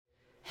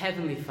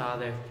Heavenly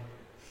Father,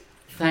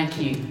 thank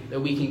you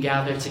that we can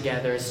gather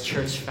together as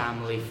church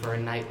family for a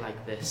night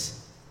like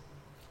this.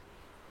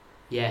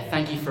 Yeah,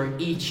 thank you for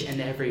each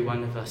and every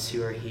one of us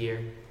who are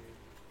here.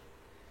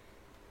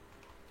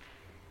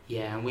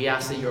 Yeah, and we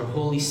ask that your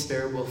Holy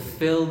Spirit will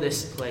fill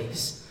this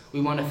place.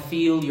 We want to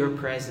feel your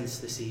presence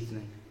this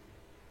evening.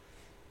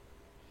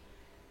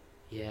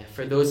 Yeah,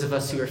 for those of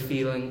us who are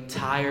feeling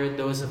tired,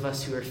 those of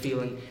us who are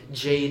feeling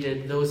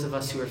jaded, those of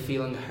us who are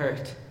feeling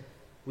hurt,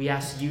 we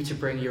ask you to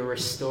bring your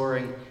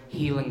restoring,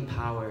 healing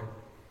power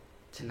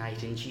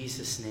tonight in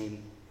Jesus'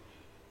 name.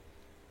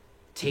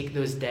 Take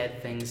those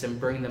dead things and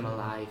bring them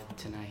alive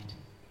tonight.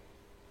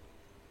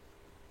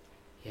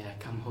 Yeah,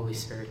 come Holy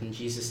Spirit in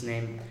Jesus'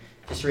 name.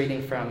 Just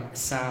reading from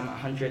Psalm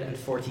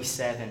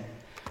 147.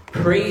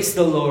 Praise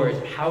the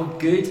Lord, how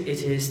good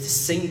it is to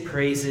sing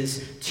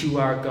praises to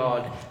our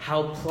God.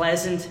 How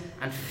pleasant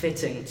and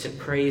fitting to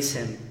praise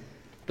him.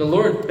 The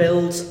Lord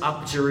builds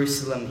up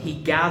Jerusalem. He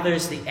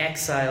gathers the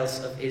exiles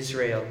of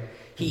Israel.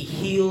 He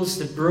heals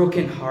the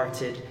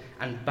brokenhearted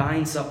and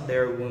binds up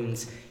their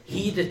wounds.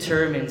 He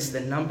determines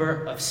the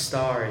number of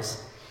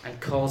stars and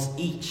calls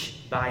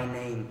each by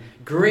name.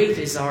 Great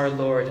is our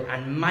Lord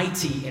and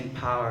mighty in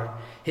power.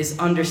 His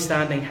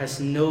understanding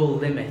has no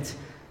limit.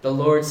 The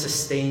Lord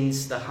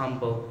sustains the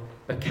humble,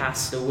 but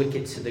casts the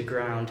wicked to the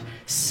ground.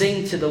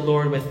 Sing to the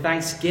Lord with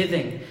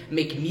thanksgiving.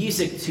 Make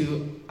music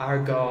to our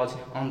God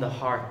on the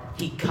harp.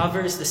 He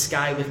covers the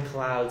sky with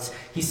clouds.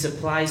 He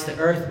supplies the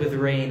earth with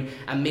rain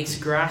and makes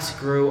grass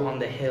grow on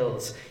the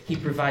hills. He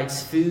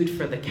provides food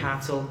for the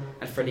cattle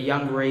and for the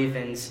young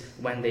ravens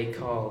when they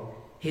call.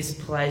 His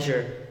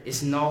pleasure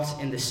is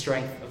not in the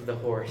strength of the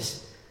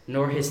horse,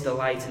 nor his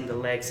delight in the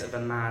legs of a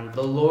man.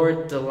 The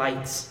Lord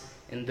delights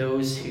in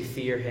those who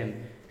fear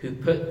him, who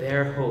put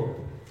their hope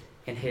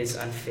in his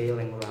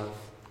unfailing love.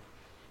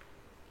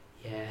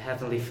 Yeah,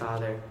 Heavenly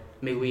Father,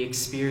 may we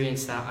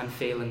experience that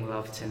unfailing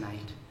love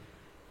tonight.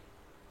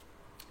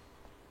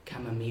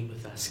 Come and meet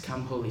with us.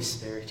 Come, Holy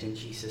Spirit, in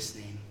Jesus'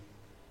 name.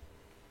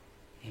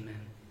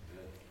 Amen.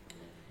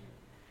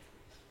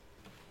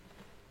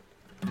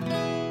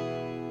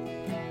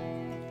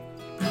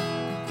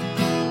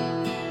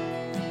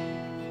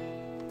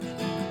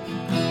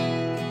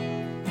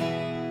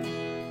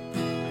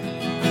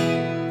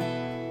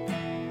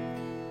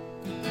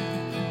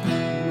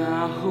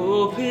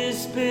 Hope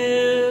is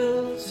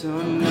built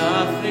on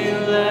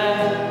nothing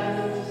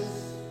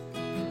less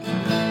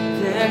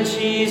than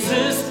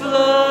Jesus'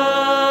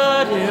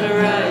 blood and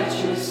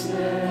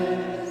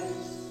righteousness.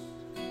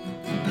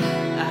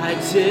 I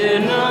dare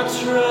not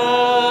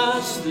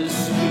trust the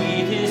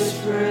sweetest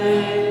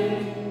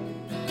frame,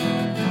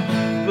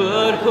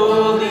 but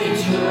wholly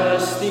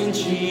trust in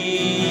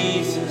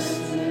Jesus'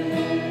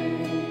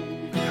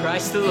 name.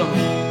 Christ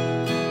alone.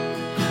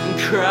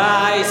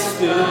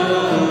 Christ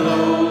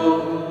alone,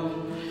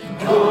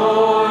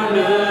 cornerstone,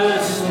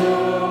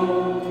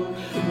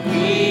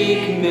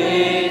 weak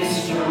made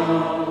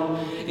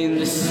strong in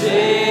the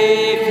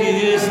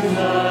Savior's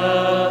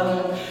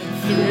love.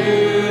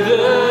 Through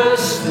the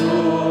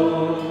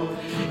storm,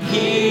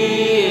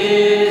 he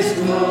is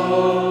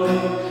Lord,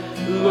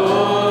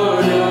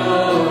 Lord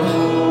of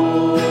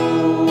all.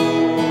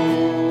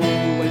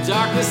 When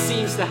darkness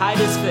seems to hide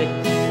his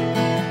face,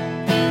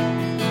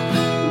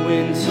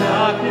 when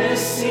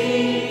darkness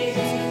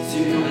seems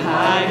to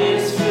hide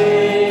his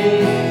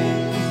face,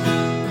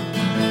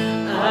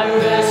 I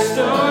rest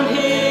on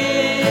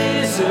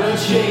his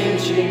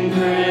unchanging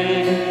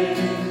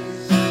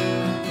grace.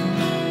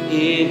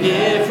 In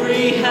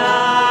every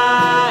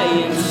high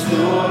and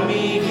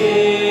stormy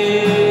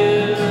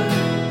gale,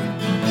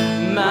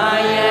 my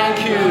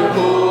anchor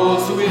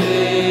holds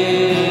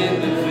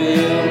within the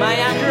veil. My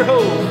anchor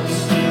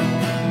holds.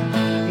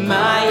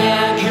 My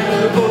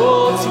anchor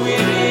holds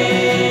within.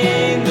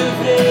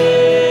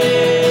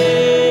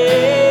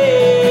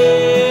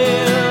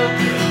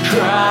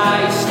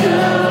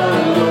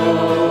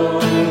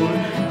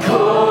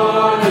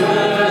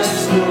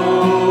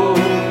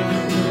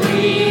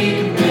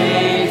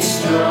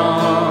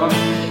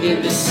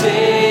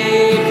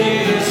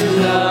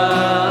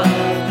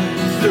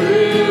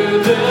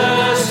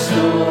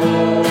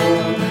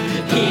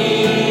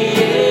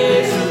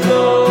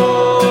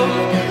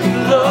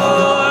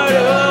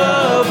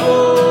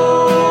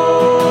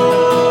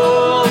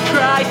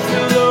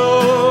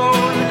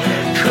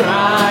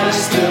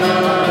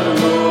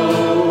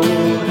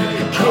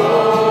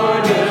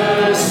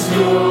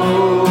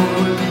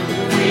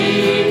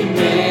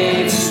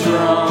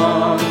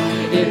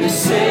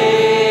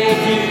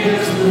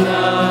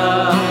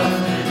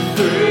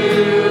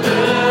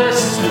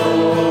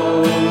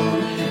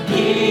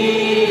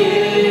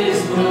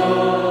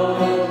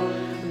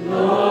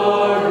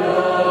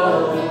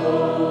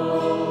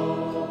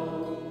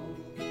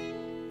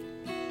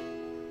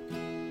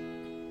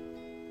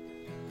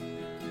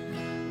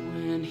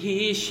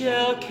 He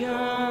shall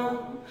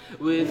come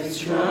with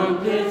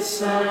trumpet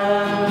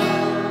sound.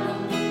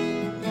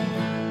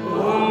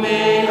 Oh,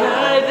 may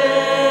I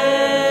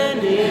then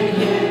in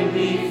him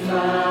be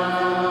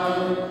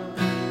found,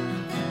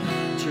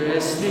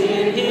 dressed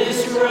in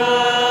his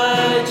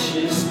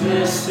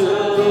righteousness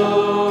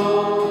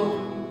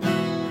alone.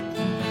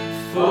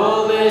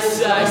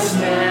 Faultless I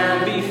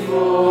stand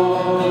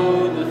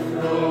before the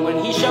throne.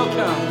 When he shall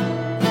come,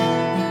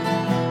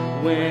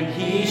 when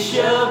he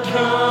shall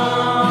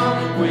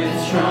come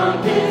with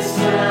trumpet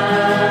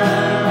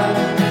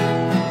sound,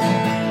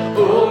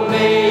 oh,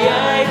 may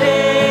I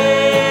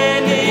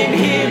then in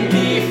him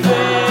be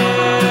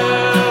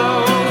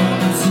found,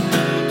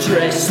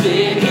 dressed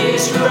in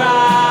his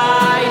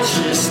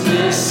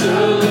righteousness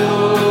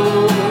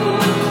alone.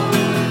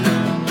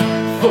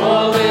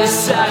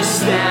 Faultless I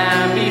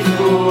stand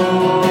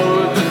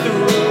before the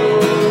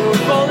throne.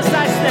 Faultless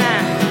I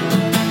stand.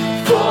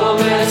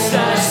 Faultless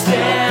I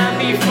stand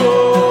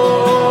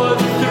before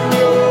the throne.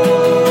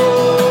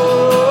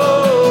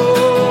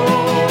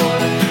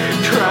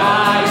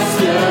 Christ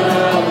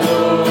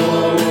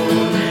alone,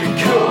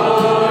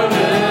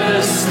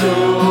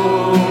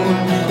 cornerstone,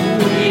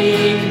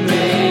 weak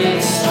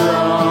made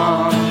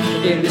strong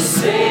in the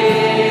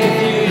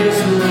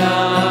Savior's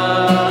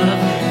love.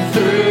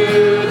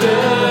 Through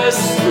the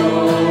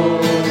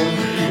storm,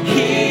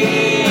 He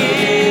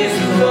is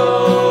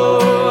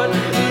Lord,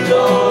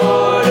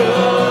 Lord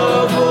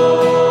of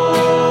all.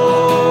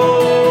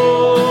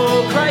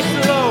 Christ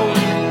alone,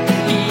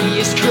 He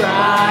is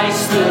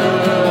Christ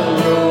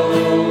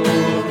alone,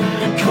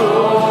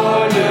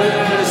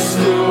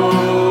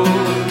 cornerstone,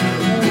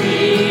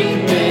 weak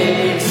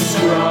made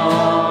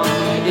strong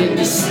in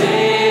the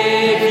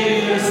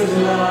Savior's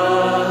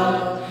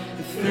love.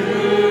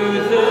 Through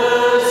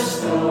the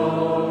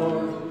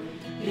storm,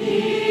 He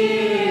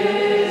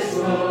is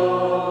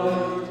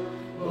Lord,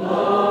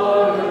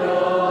 Lord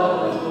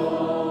of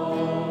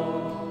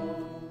all.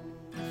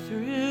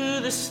 Through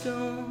the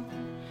storm,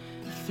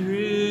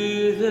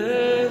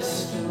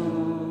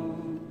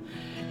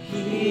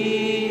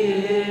 He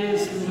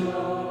is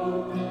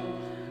Lord,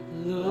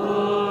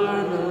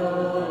 Lord of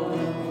all.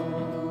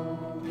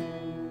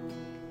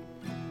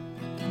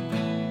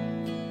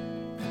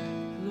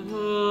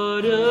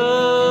 Lord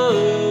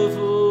of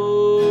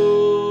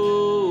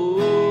all,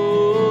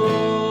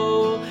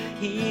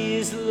 He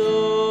is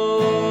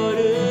Lord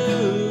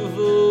of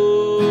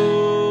all.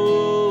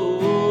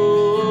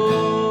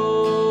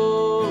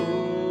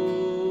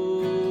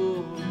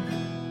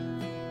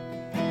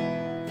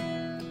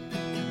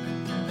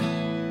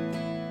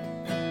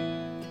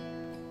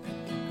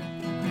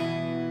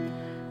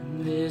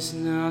 There's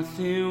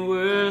nothing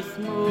worth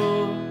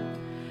more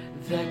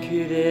that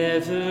could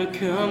ever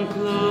come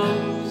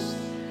close.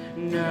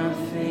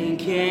 Nothing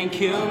can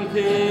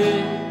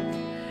compare.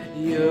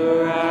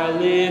 You're our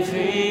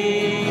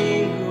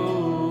living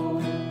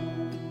hope.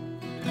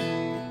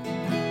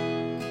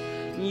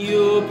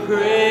 Your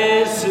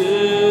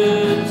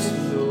presence,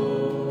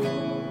 Lord.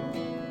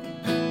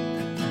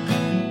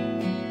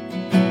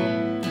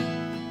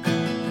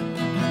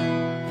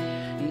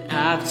 And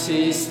I've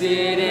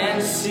tasted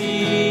and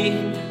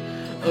seen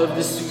of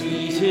the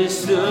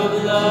sweetest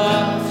of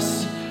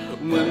loves,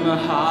 when my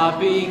heart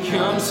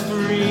becomes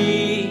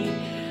free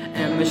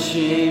and my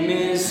shame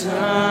is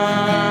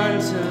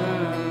undone.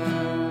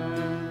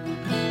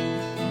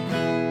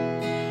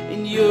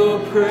 In your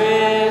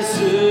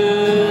presence,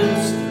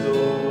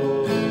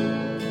 Lord,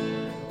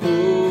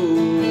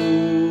 oh,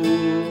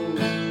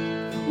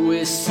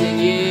 we're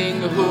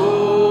singing,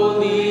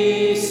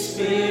 Holy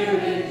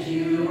Spirit,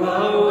 you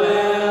are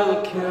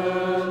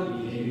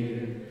welcome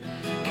here.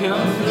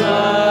 Come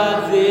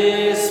flood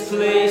this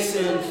place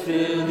and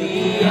fill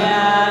the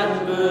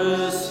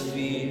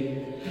atmosphere.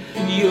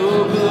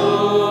 Your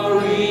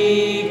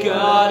glory,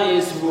 God,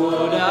 is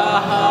what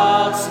our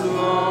hearts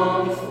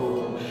long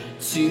for,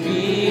 to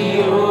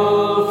be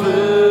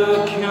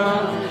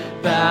overcome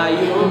by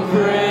your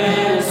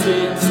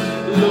presence,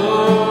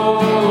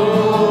 Lord.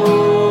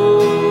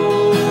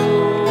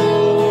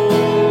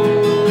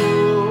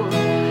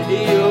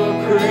 Your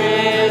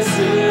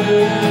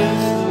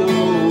presence,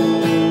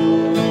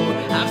 Lord.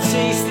 I've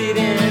tasted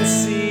and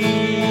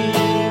seen,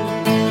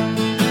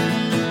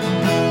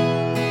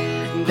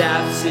 and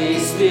I've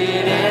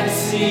tasted and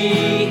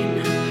seen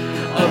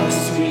of the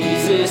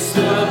sweetest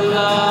of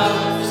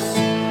loves,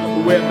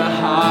 where my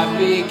heart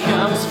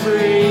becomes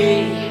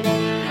free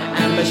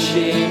and my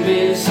shame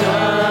is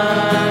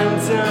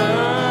undone.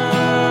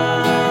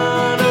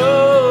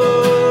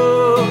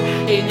 Oh,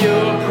 in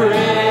your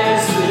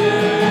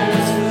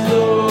presence,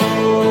 Lord,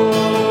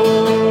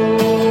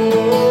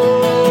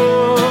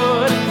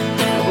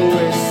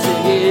 we're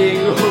singing,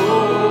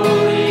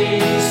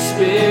 Holy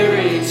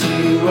Spirit,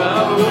 you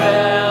are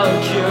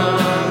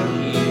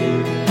welcome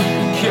here.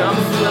 Come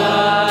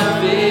flood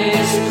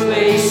this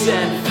place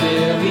and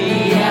fill the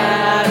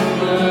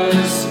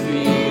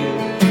atmosphere.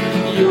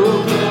 Your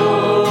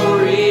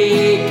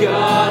glory,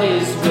 God,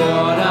 is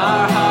what I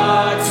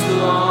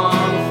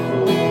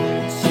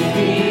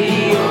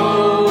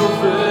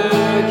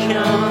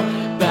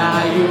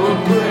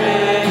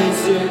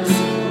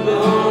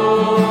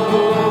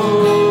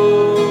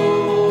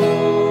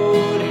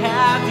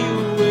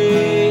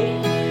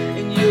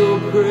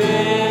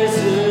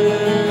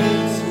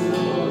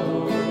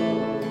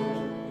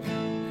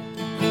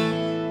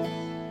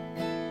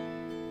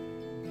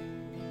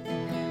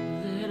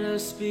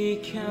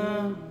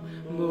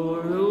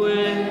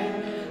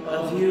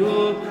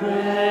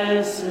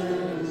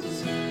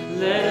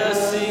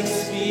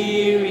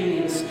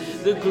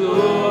the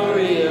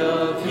glory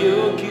of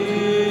your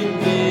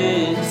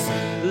goodness.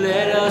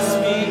 Let us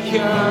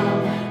become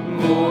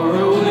more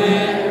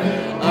aware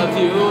of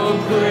your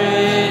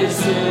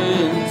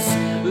presence.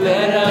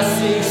 Let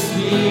us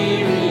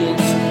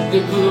experience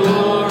the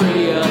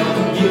glory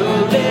of your.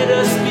 Let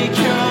us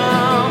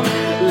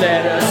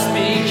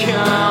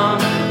become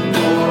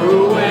more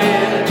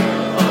aware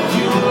of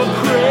your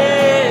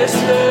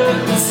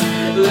presence.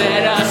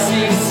 Let us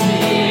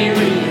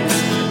experience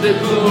the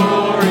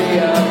glory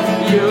of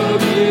your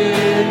goodness.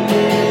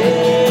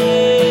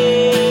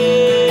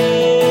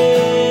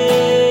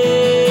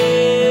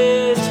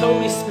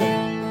 Holy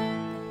Spirit.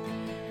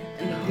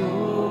 And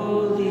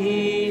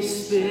Holy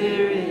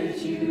Spirit,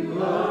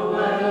 you are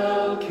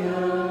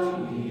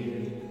welcome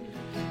here.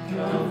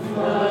 Come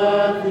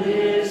flood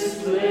this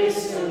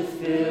place and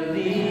fill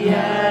the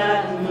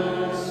atmosphere.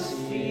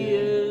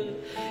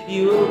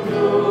 Your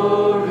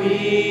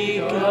glory,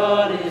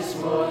 God, is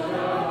what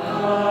our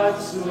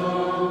hearts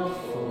long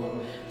for.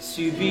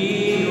 To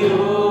be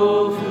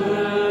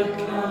overcome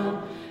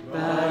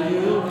by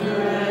your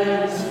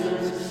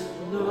presence,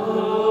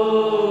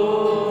 Lord.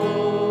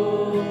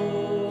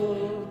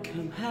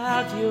 Come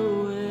have your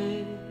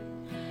way,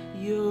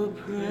 your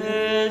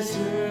presence,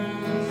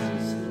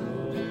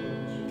 Lord.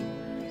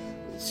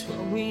 It's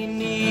what we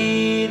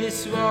need,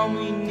 it's what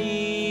we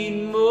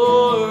need,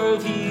 more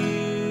of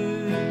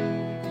you,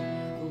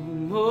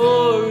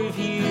 more of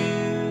you.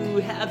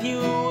 Have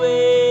your way.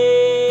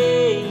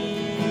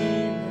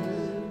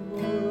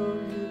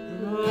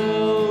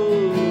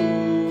 Oh,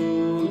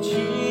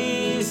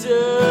 Jesus.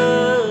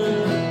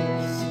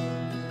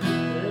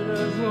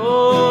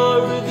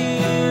 More of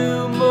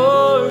you,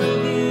 more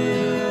of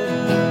you.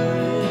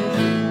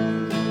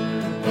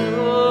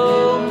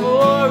 Oh,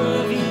 more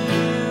of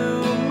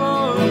you,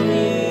 more of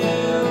you.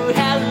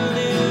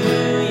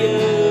 Hallelujah,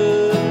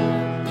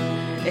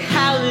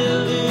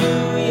 hallelujah.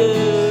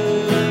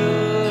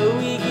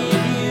 We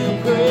give you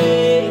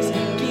praise,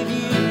 give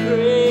you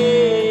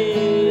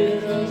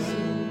praise.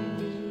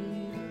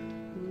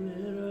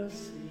 Let us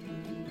see,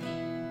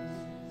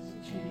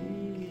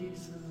 Jesus,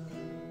 Jesus.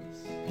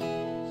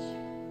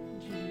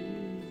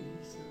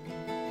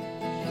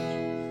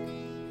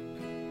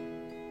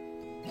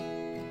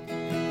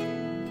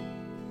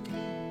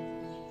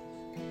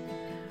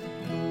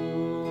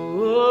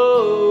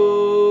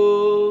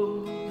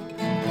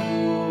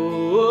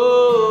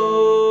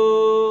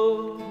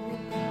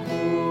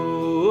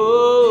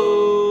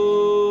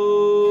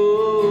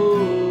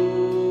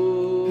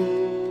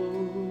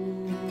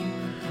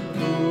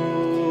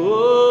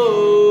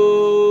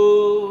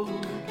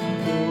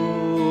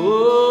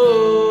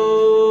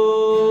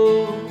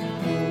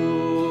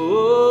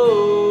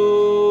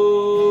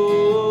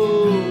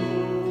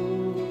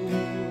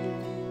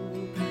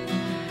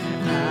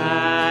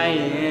 I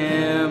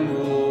am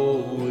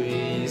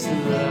always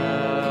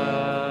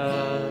loved,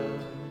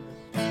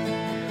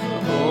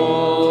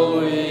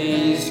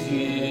 always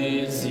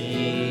good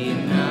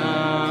enough.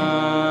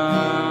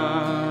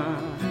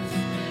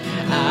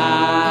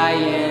 I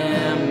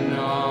am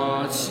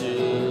not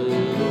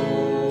alone.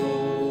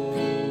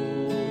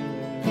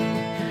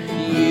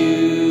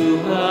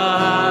 You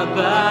are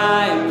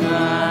by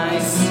my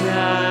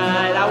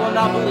side. I will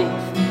not believe.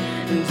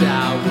 And I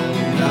will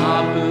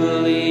not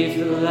believe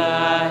the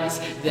lies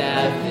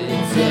that the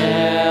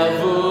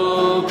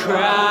devil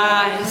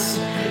cries.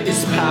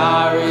 His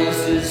power is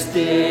as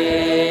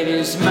dead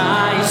as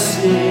my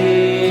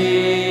sin.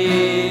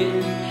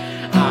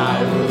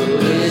 I will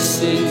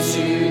listen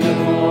to the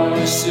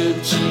voice of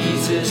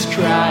Jesus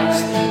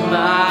Christ,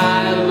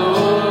 my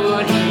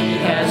Lord. He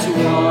has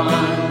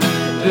won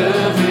the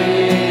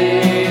victory.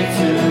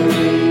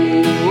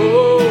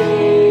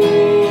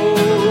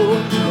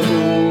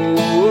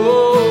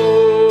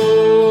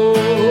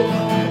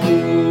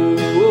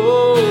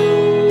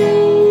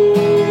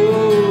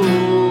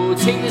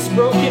 Take this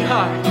broken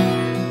heart,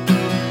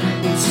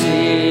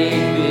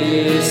 take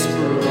this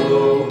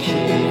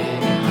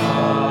broken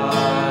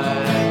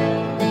heart,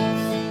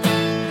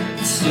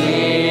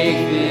 take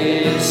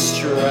this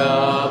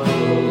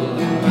troubled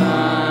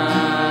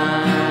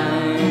mind,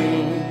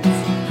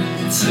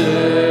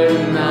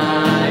 turn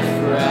my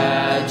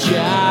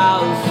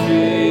fragile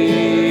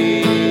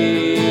faith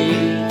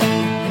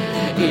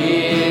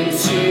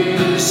into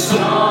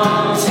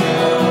songs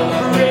of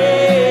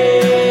praise.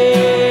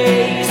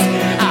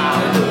 I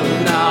will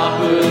not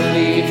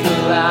believe the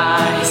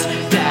lies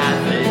that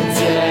the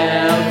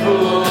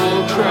devil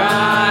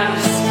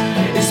cries.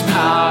 His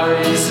power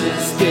is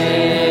as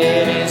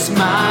dead as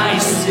my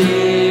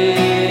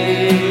sin.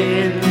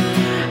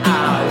 I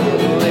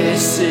will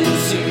listen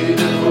to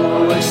the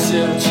voice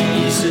of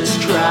Jesus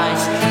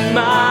Christ,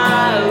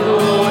 my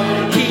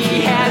Lord.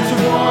 He has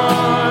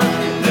won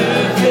the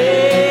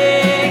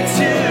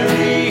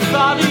victory.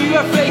 Father, you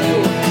are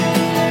faithful.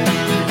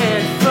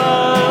 And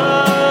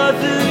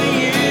Father,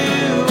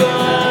 you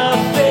are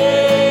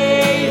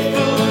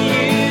faithful.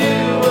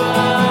 You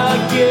are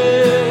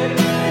good.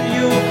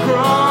 Your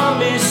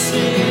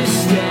promises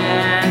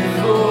stand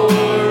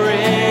forever.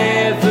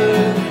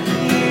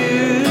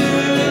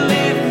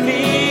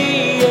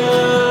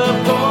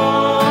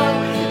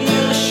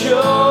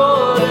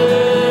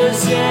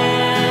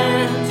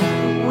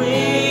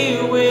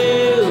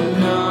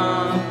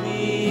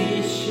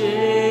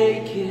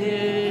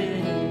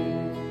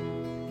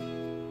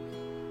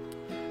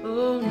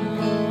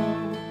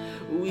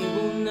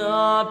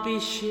 not be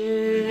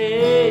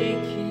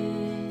shaken.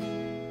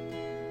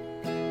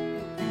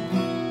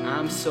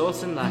 I'm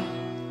salt and light.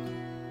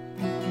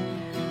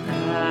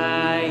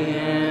 I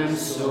am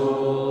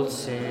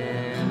salt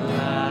and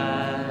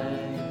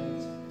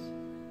light.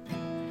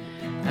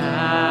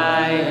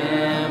 I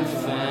am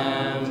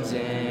found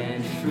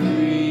and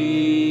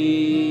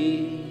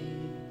free.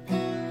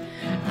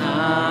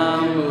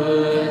 I'm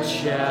a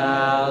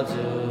child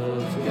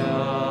of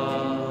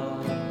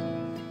God.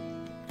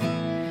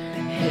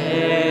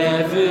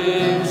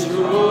 Heaven's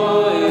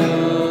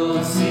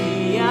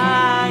royalty.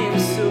 I am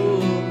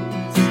salt.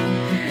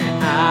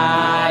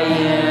 I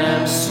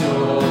am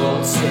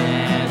salt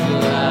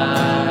and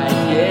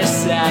light.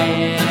 Yes, I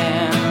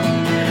am.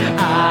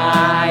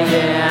 I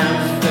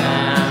am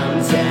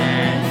found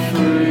and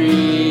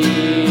free.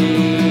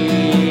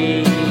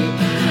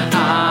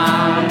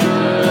 I'm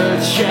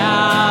a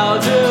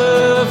child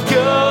of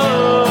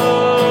God.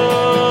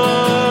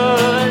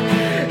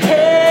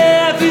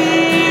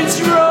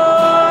 Heaven's royalty.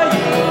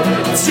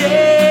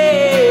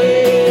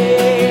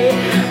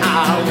 I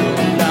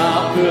will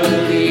not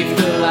believe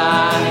the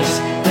lies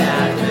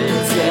that the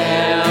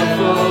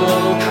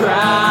devil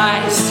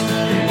cries.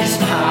 His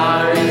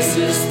power is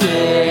as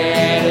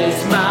dead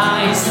as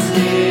my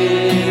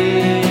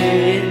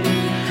sin.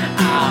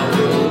 I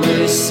will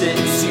listen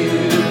to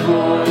the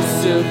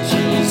voice of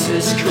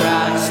Jesus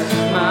Christ,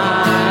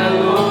 my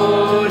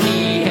Lord.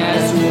 He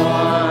has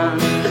won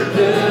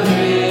the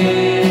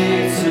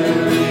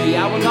victory.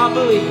 I will not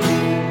believe,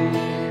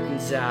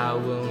 and I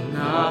will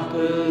not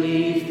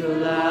believe the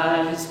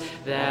lies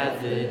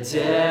that the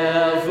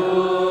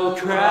devil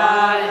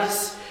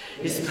cries.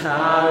 His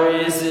power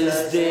is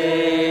as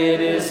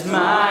dead as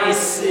my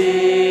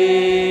sin.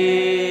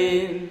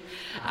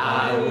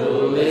 I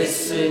will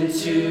listen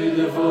to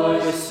the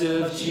voice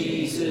of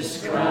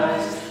Jesus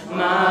Christ,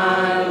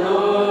 my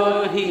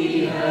Lord.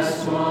 He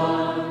has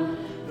won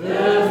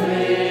the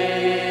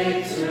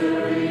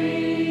victory.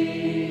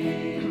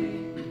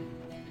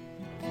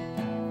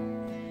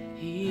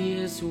 He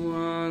has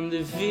won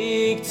the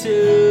victory.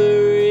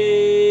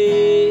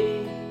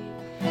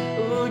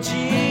 Oh,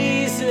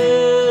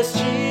 Jesus,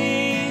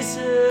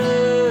 Jesus.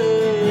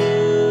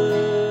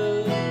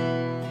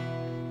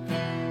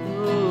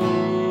 Oh.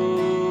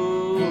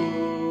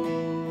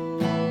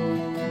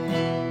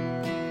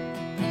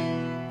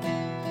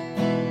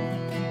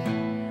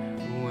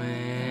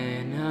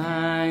 When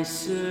I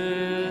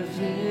survey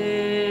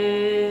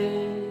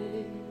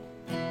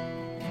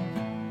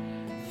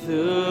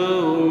the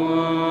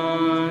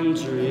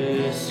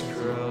wondrous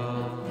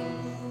cross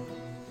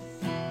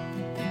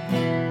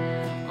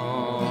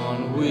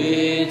on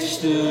which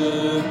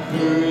the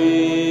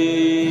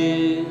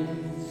Prince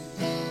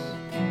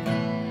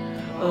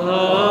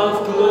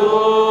of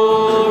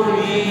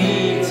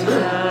Glory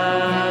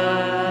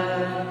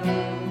died,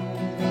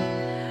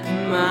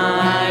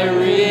 my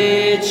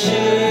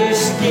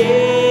richest gain,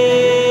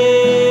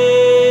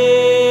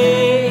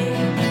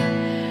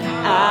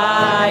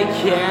 I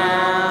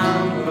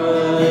count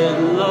but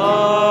loss,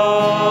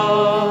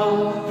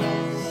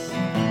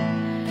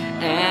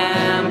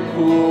 and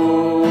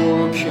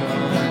poor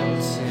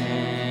content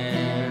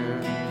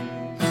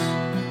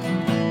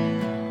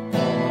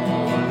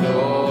on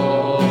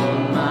all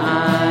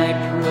my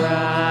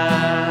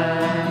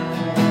pride.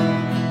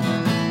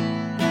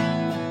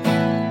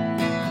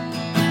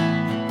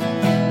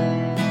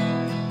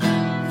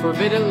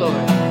 Forbid it,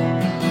 Lord.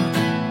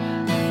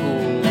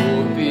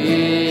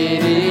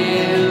 Forbid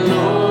it,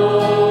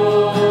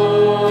 Lord,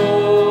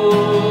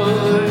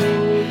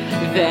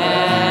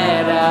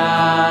 that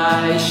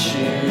I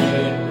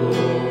should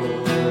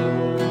boast,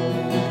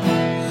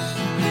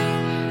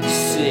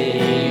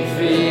 save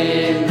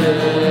in the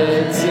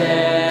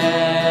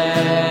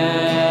death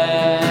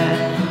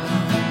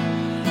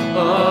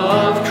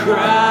of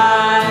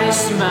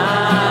Christ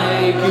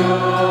my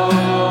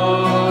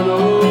God. Oh,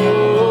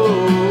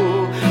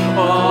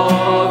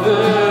 all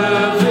the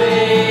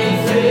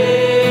vain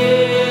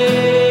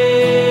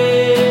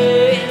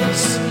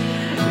things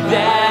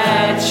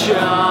that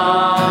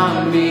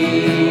charm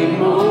me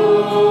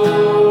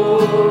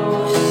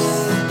most,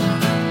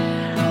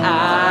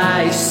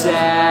 I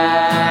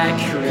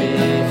sacrifice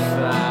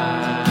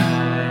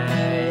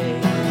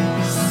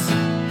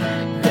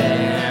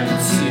them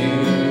to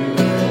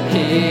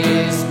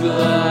His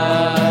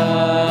blood,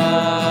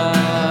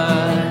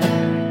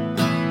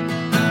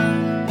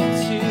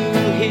 to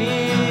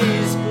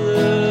His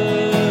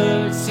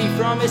blood. See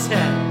from His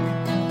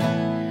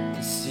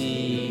hand,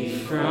 see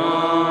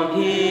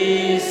from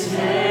His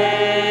hand,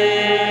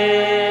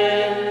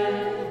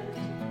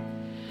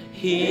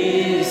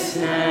 His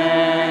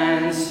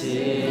hands,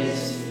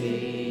 His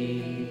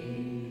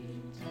feet,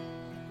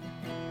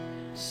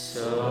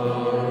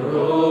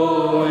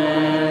 sorrow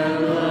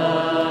and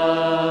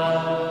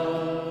love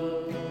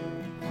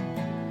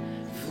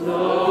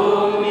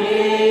flow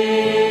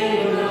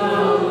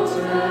mingled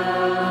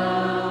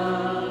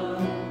down.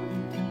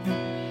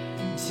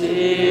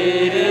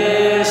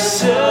 Did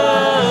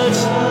such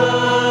love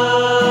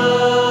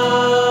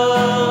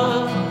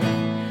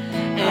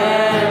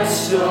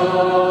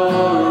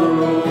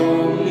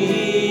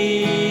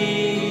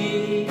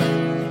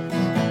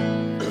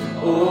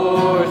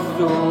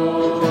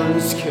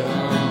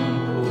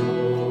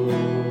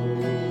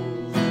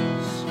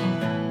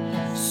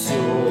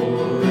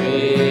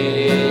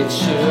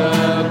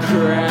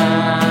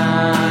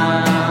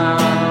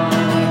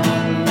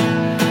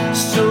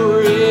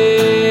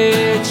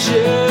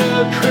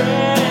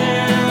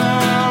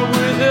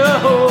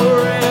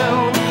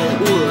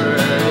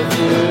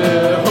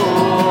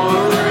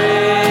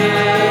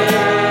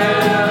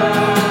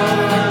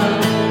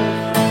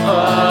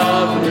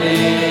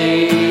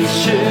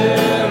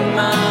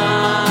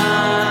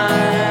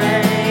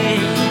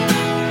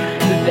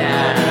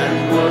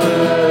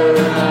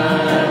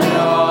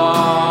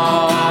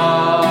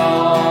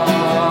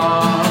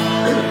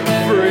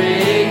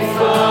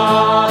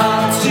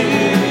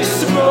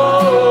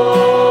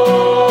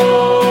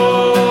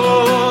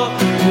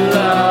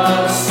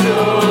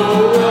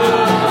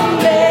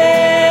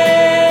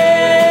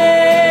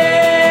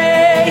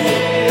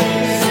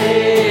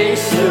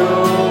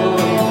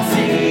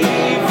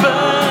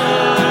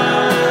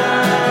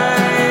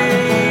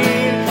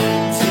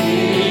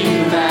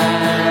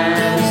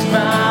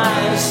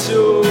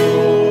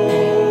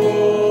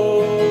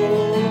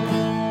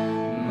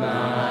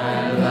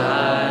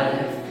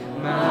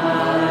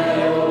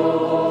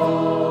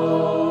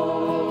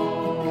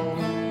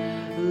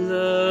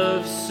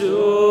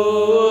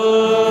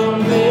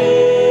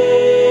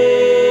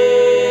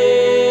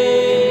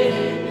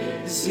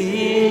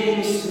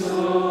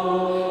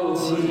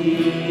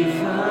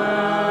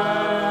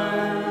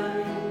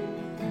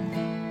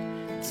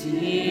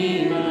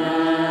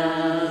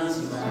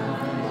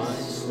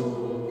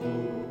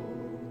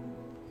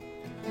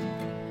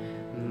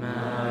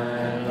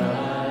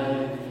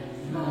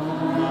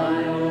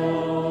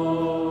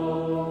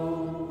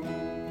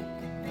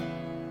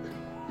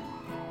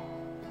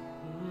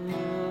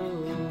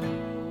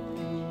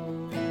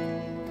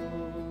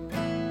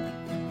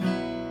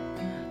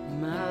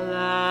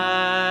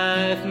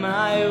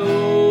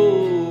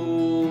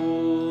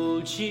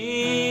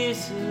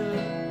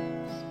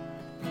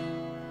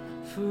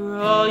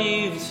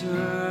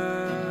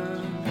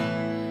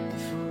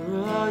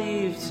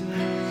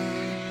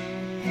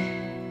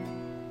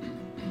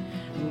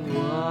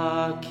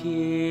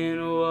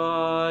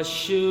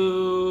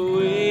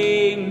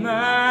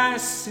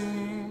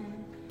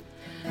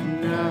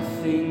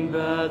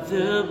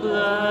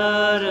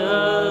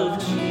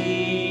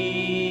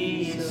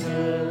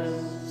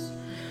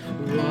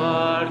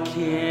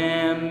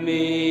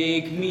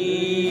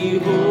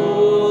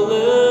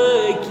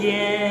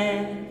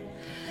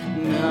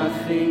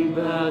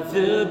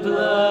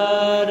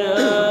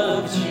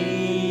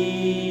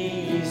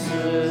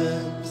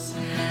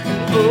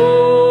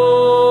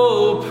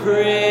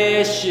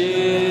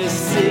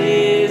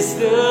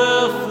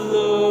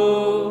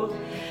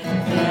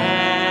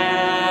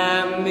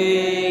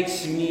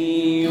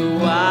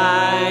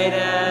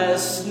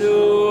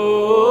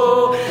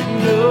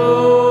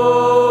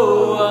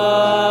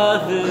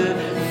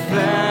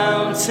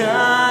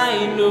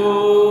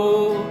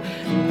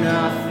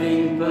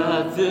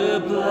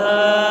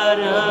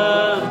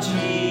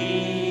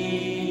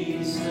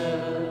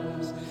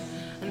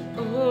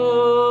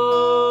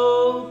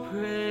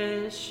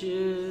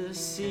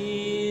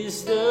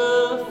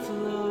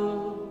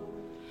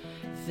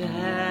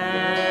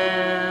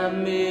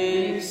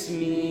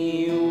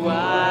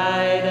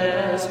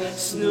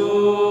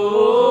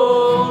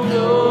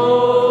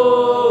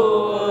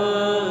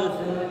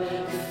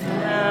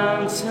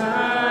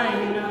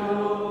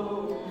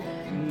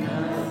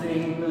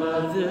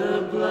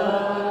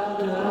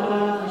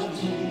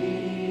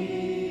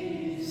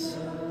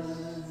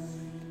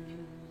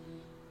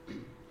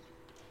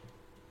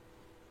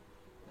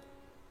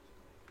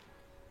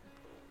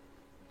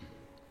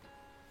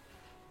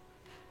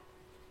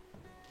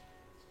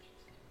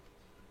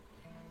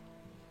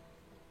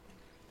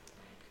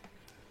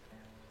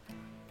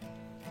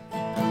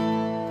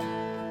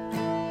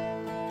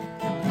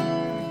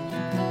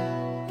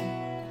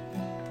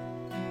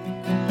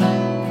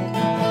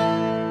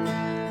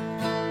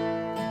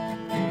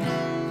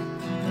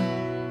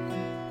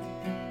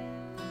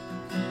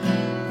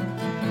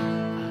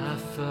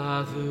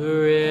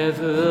Father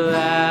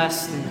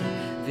everlasting,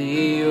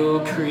 the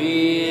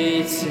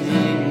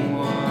all-creating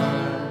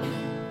one,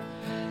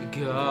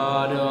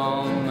 God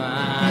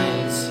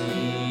Almighty,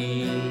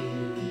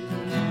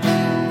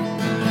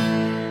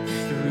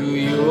 through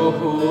your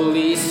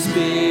Holy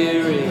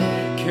Spirit,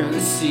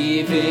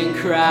 conceiving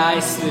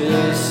Christ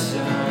the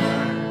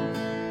Son,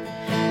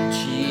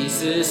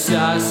 Jesus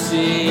our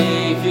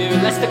Savior.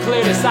 Let's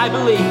declare this. I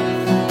believe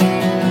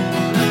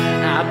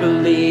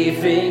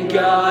in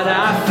God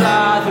our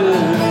Father,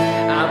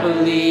 I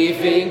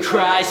believe in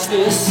Christ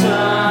the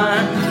Son,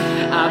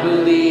 I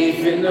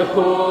believe in the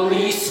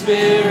Holy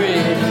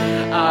Spirit,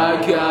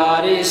 our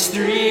God is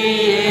 3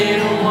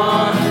 in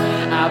 1.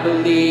 I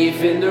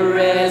believe in the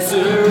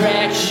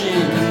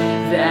resurrection,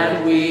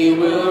 that we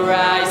will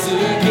rise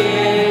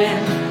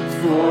again,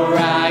 for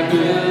I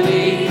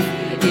believe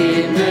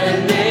in the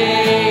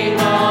name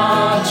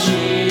of Jesus.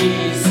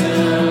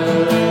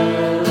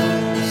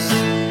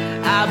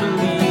 I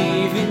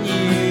believe in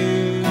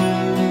you,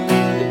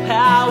 the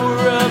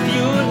power of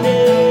your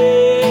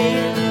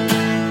name,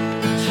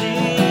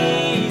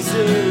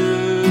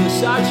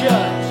 Jesus, our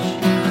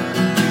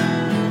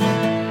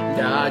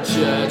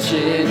judge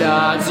and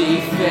our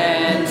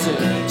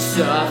defender,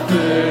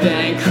 suffered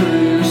and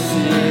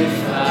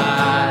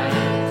crucified.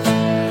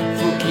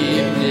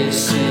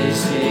 Forgiveness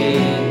is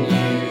in you.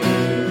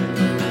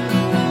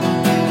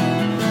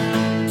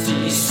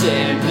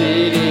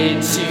 Descended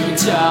into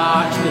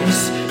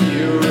darkness,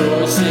 you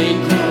rose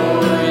in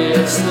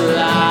glorious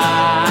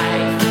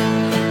light,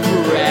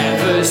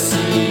 forever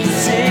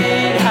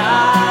seated high.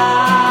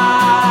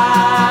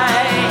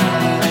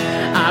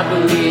 I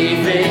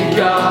believe in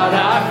God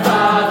our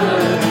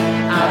Father,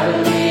 I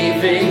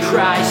believe in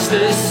Christ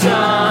the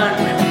Son,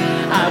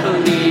 I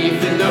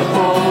believe in the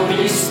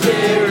Holy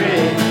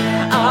Spirit,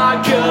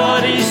 our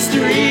God is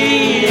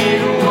 3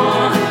 in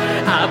 1.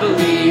 I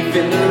believe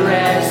in the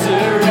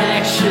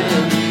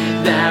resurrection,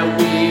 that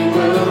we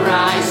will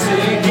rise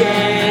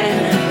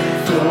again,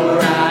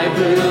 for I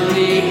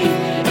believe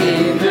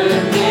in the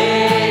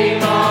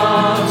name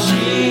of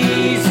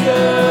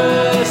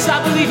Jesus.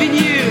 I believe in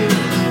you,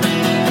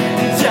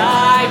 and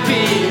I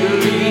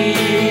believe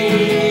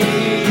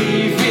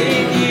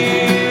in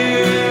you.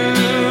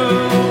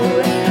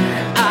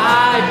 I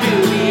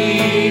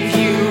believe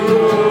you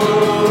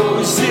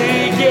rose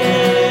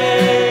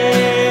again.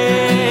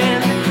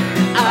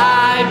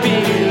 I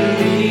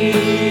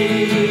believe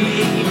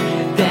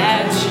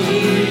that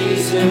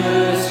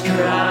Jesus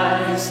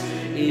Christ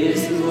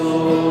is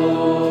Lord.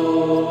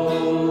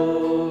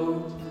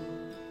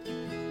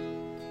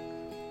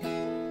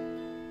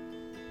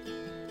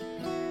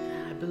 I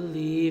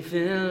believe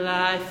in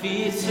life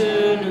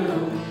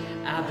eternal,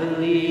 I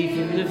believe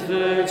in the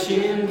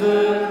virgin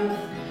birth,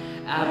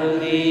 I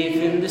believe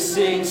in the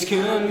saints'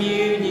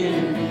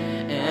 communion,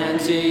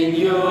 and in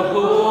your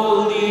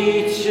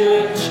holy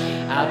church.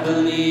 I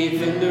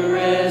believe in the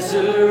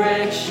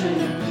resurrection,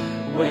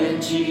 when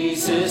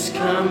Jesus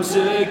comes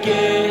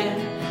again,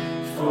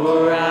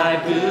 for I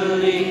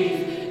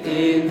believe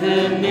in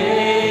the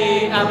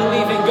name. I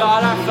believe in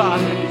God our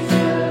Father,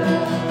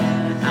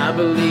 I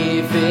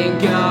believe in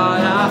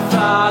God our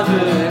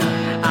Father,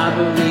 I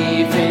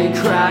believe in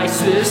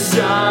Christ the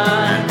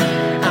Son,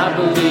 I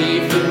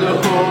believe in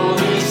the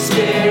Holy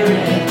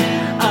Spirit,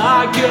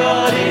 our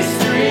God is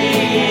 3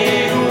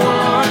 in 1.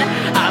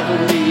 I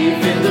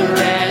believe in the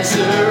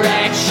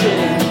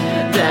resurrection,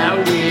 that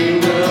we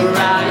will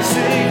rise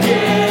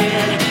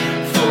again,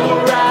 for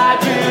I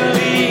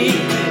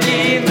believe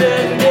in the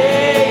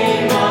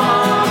name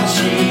of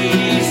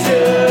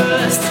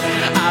Jesus.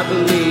 I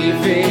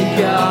believe in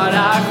God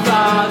our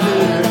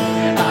Father,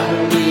 I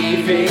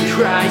believe in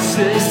Christ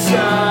the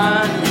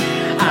Son,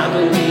 I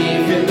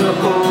believe in the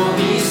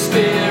Holy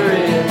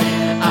Spirit,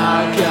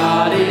 our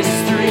God is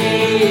 3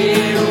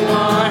 in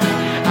 1.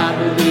 I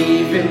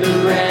believe in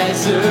the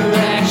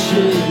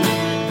resurrection,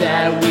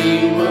 that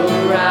we will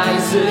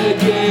rise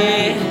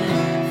again,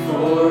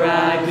 for I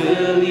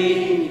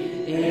believe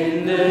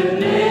in the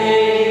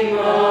name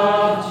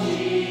of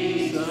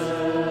Jesus.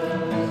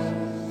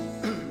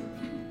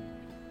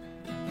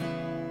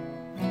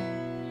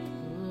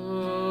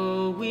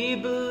 Oh, we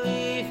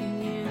believe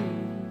in you,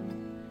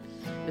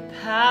 the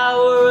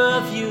power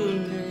of your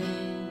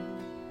name,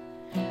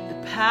 the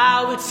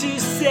power to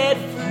set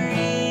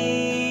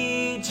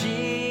free,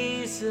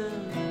 Jesus.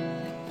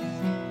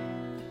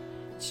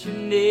 It's your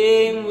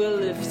name we're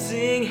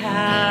lifting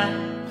high,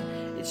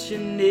 it's your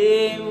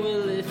name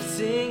we're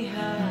lifting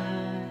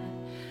high.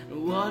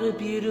 What a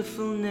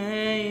beautiful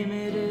name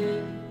it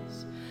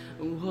is,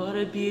 what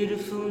a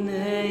beautiful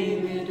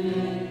name it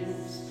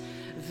is,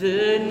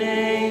 the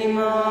name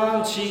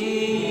of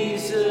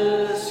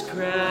Jesus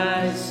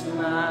Christ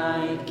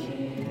my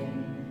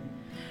King.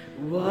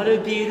 What a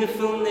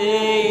beautiful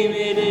name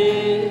it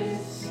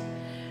is,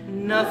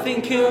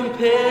 nothing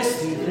compares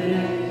to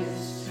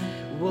this.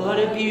 What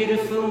a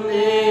beautiful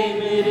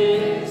name it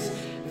is,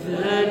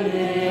 the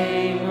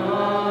name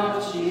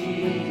of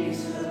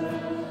Jesus.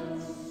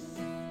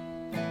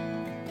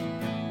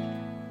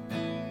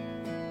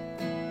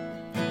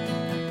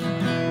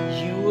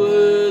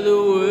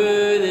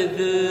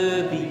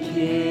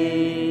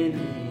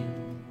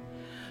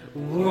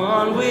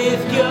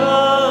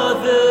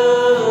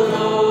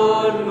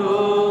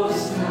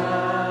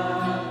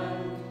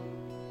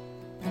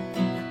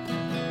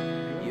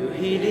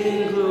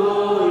 hidden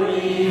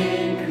glory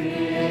in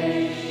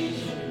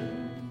creation,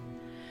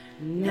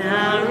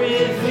 now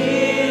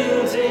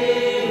revealed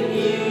in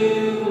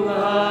you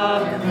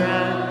are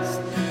Christ.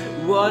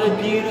 What a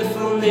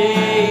beautiful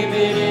name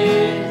it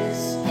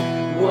is,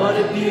 what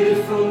a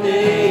beautiful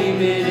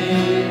name it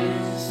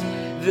is,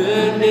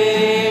 the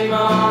name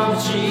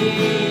of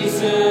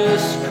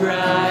Jesus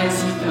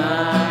Christ,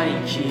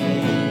 my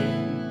King.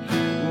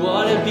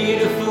 What a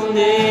beautiful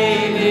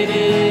name it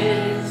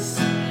is,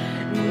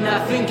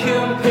 nothing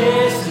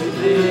compares to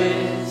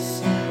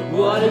this.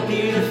 What a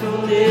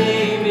beautiful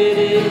name it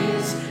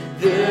is,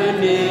 the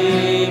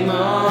name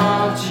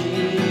of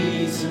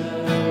Jesus.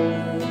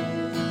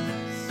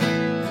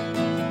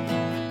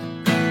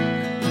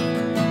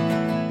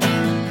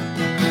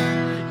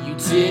 You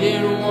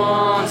didn't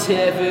want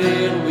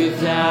heaven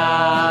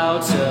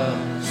without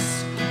us,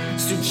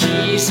 so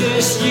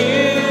Jesus,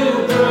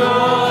 you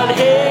brought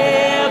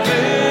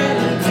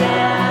heaven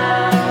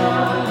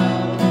down.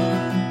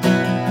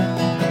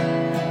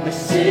 My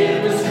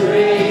sin was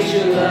great,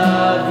 your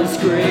love was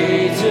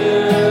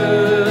greater.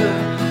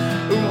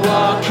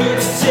 What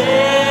could separate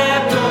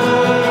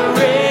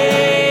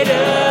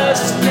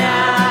us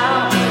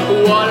now?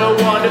 What a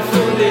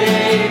wonderful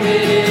name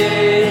it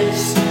is,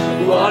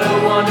 what a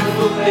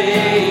wonderful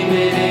name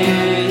it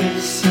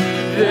is,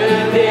 the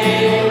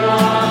name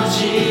of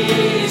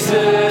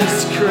Jesus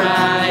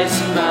Christ,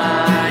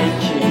 my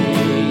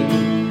King.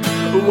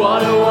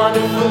 What a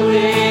wonderful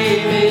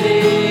name it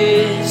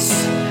is,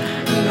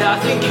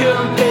 nothing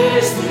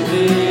compares to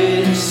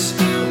this.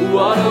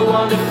 What a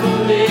wonderful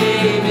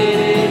name it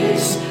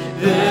is,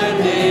 the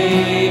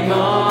name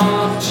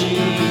of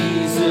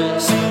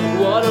Jesus.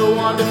 What a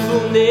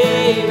wonderful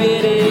name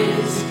it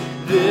is,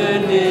 the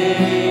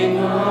name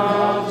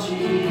of Jesus.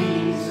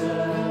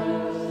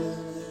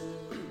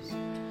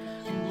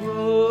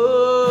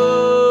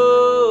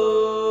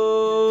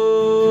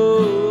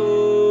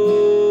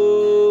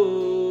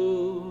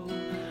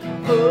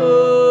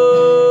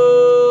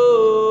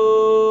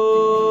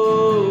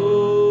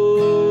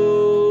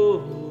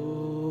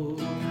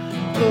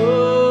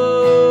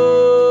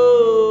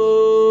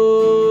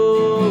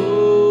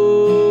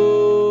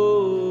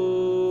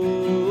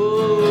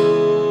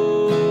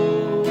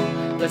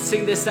 Let's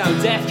sing this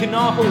out. Death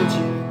cannot hold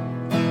you.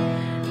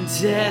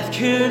 Death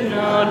could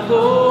not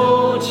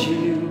hold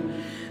you.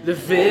 The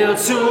veil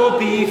tore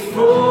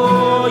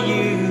before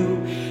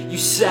you. You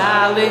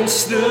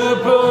silenced the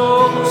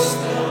boast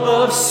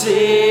of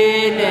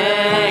sin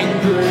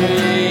and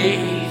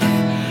grave.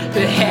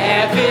 The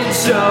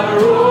heavens are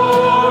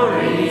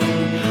roaring,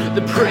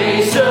 the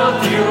praise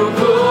of your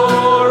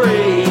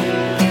glory.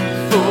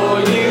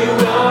 For you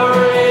are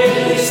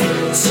raised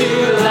to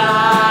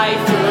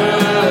life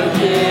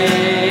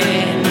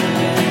again.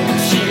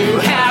 You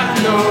have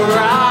no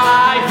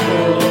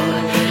rival,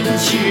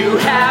 you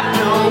have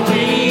no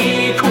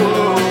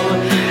equal.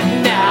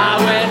 Now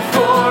and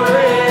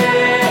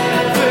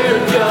forever,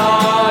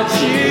 God,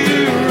 you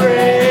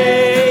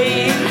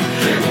reign.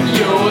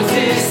 Yours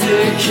is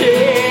the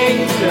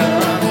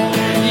kingdom,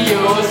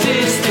 yours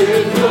is the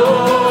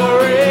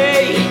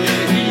glory,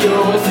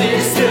 yours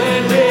is the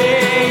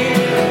name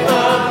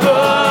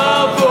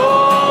above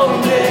all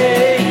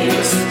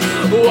names.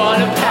 What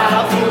a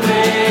powerful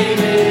name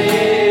it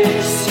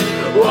is,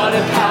 what a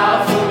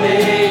powerful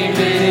name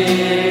it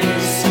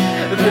is,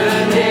 the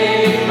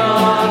name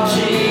of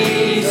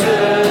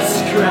Jesus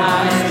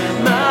Christ,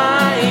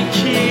 my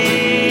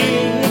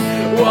King.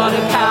 What a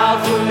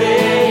powerful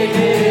name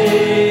it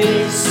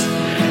is,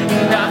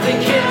 nothing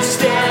can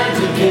stand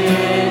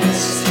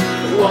against.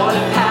 What a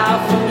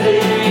powerful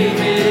name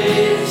it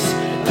is,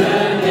 the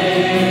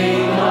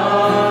name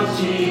of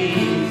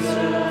Jesus.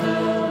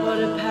 What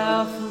a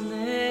powerful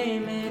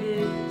name it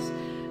is,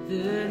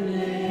 the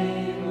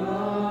name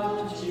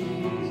of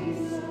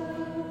Jesus.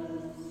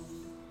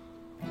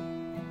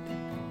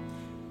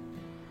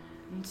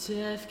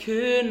 Death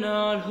could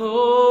not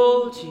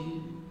hold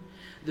you,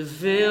 the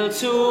veil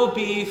tore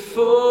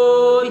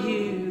before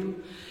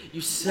you.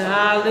 You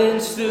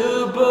silenced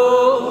the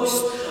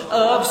boast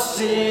of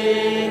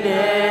sin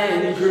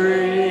and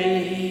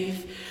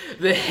grave.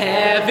 The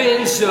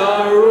heavens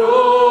are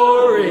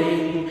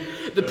roaring,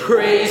 the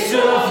praise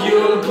of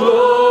your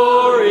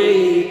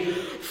glory.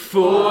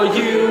 For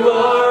you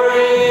are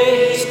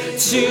raised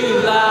to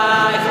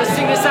life. Let's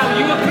sing this out.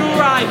 You have no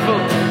rival,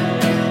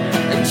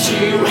 and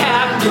you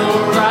have no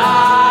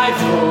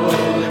rival,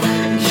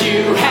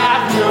 you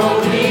have no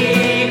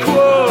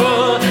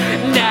equal.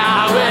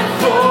 Now and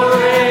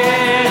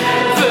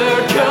forever,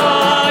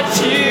 God,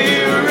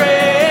 you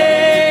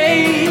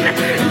reign.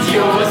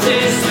 Yours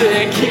is the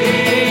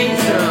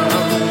kingdom,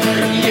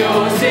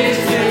 yours is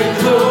the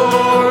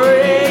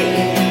glory,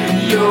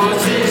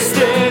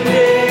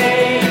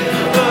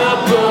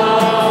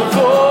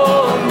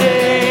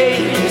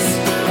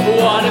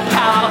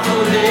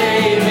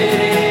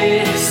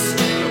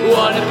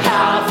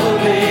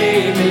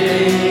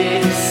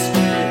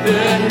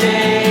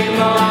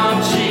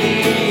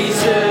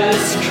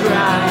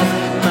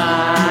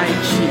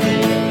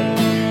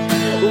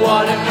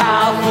 What a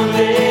powerful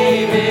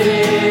name it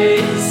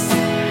is.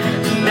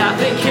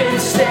 Nothing can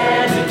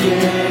stand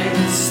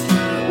against.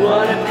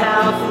 What a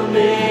powerful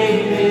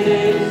name it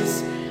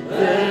is.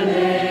 The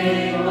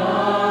name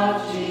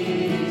of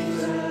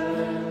Jesus.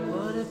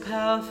 What a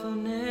powerful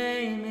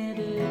name it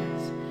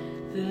is.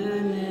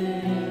 The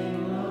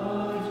name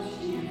of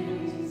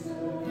Jesus.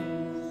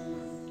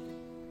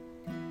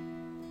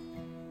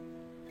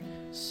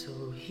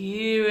 So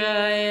here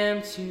I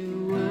am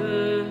to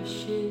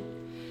worship.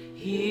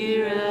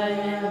 Here I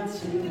am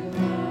to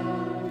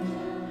bow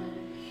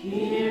down.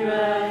 Here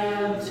I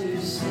am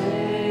to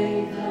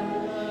say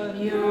that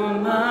you're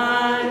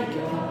my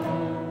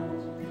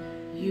God.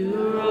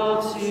 You're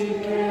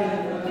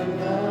altogether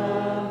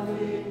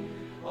lovely,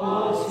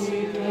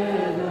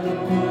 altogether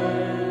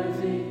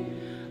worthy,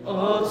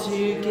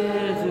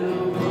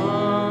 altogether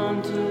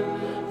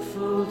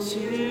wonderful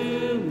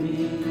to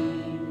me.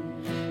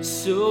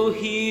 So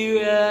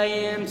here I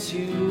am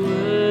to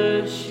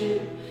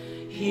worship.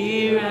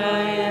 Here I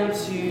am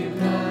to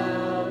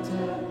bow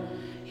down.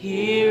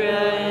 Here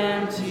I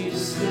am to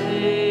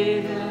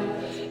say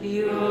that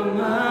you're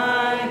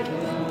my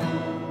God.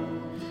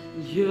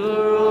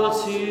 You're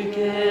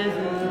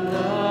altogether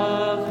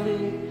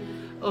lovely,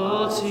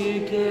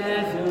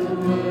 altogether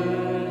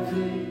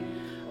worthy,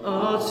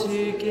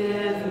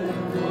 altogether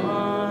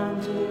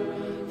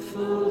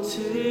wonderful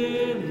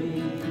to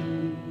me.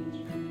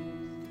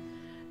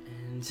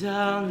 And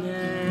I'll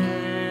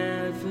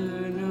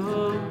never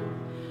know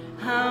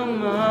how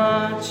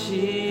much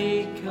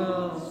it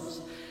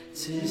costs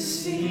to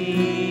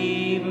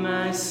see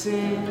my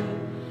sin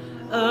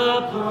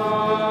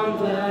upon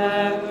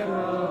that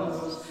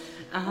cross.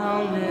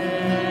 I'll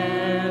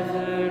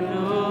never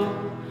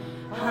know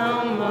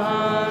how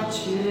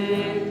much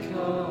it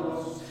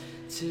costs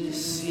to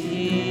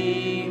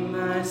see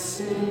my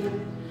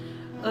sin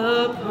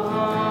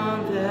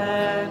upon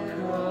that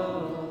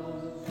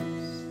cross.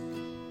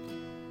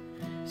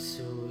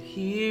 So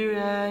here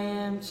I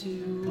am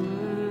to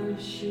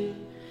worship.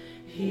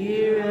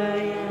 Here I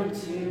am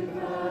to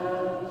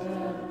bow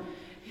down.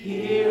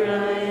 Here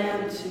I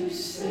am to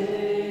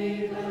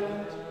say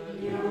that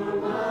you're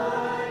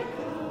my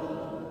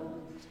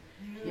God.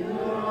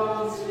 You're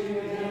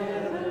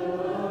altogether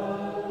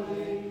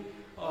lovely,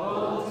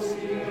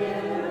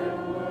 altogether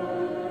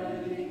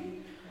worthy,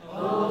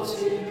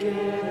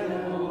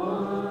 altogether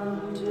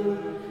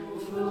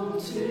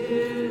wonderful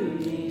to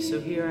me. So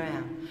here I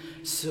am.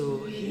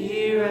 So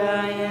here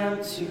I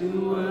am to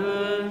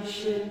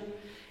worship.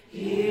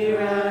 Here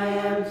I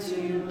am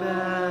to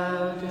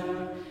bow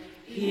down.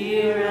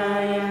 Here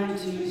I am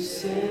to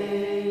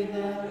say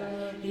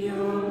that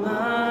you're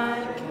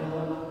my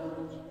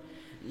God.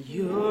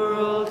 You're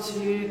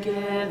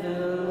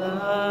altogether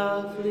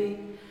lovely,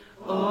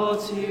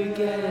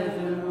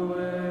 altogether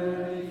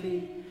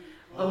worthy,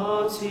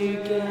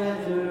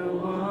 altogether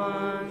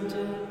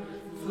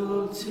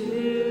wonderful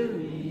to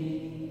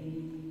me.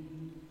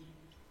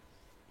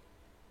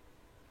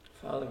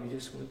 Father, we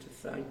just want to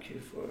thank you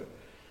for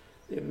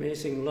the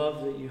amazing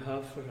love that you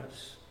have for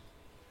us,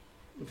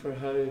 and for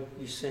how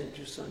you sent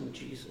your Son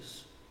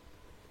Jesus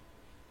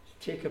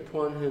to take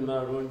upon him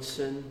our own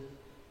sin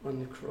on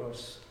the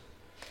cross.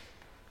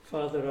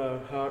 Father, our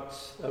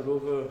hearts are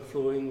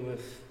overflowing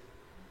with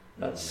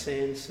that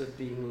sense of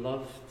being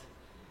loved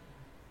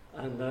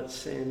and that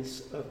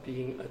sense of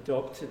being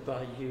adopted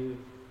by you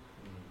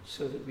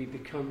so that we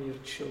become your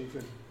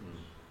children.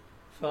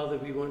 Father,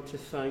 we want to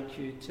thank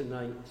you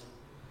tonight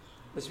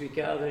as we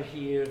gather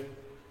here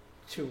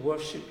to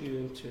worship you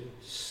and to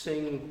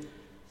sing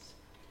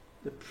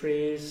the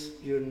praise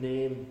your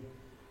name.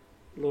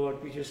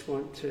 Lord, we just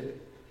want to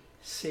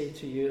say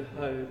to you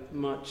how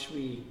much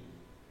we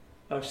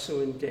are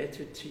so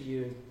indebted to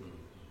you.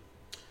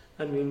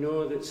 And we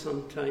know that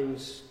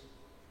sometimes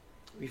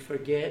we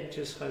forget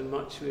just how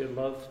much we are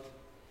loved.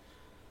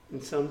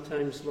 And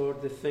sometimes,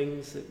 Lord, the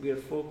things that we are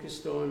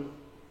focused on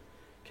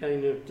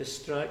kind of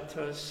distract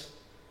us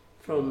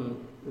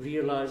from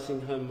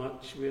realizing how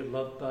much we are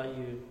loved by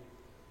you.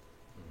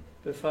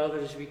 But Father,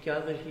 as we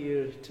gather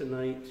here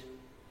tonight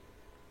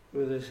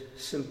with the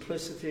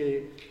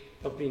simplicity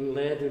of being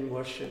led in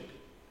worship,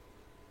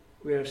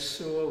 we are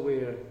so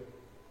aware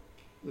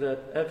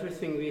that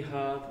everything we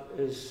have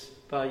is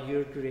by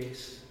your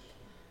grace,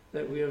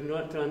 that we have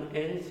not done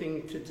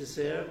anything to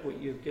deserve what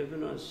you've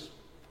given us.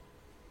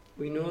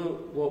 We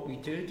know what we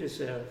do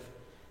deserve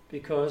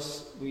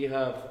because we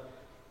have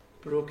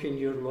broken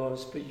your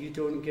laws, but you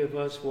don't give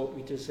us what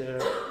we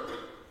deserve.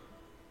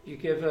 You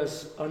give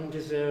us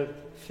undeserved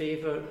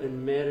favour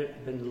and merit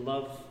and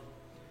love.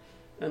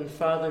 And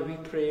Father, we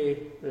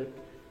pray that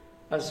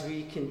as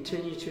we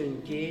continue to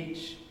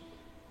engage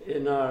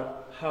in our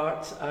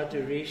heart's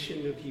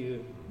adoration of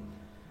you,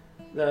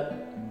 that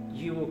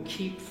you will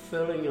keep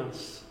filling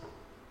us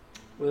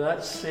with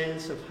that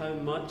sense of how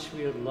much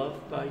we are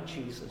loved by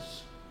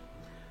Jesus,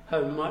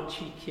 how much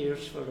he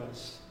cares for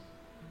us,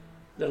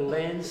 the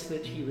lengths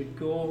that he would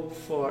go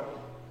for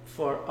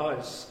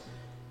us,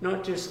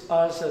 not just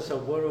us as a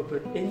world,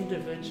 but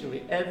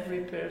individually, every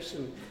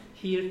person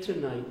here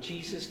tonight,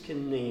 Jesus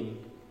can name.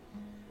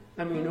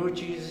 And we know,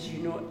 Jesus,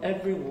 you know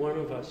every one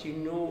of us. You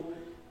know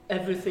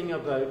everything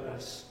about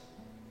us.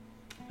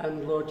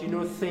 And Lord, you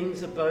know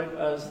things about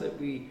us that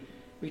we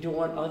don't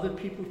want other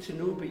people to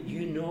know, but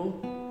you know.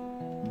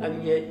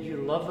 And yet you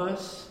love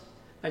us.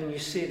 And you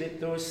say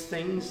that those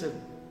things have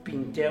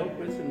been dealt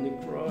with in the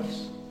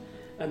cross.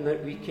 And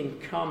that we can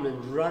come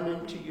and run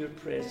into your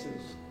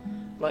presence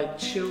like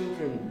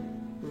children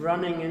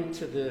running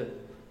into the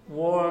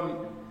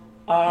warm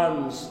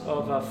arms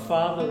of a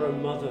father or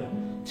mother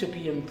to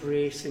be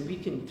embraced. And we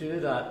can do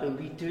that, and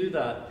we do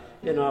that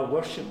in our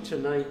worship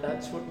tonight.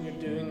 That's what we're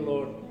doing,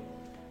 Lord.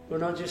 We're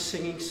not just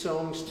singing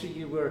songs to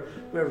you,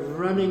 we're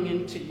running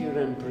into your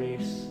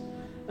embrace.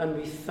 And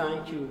we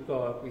thank you,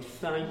 God. We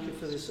thank you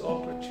for this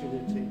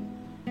opportunity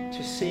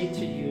to say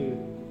to you,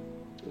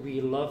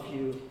 we love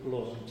you,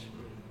 Lord.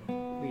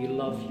 We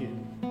love you.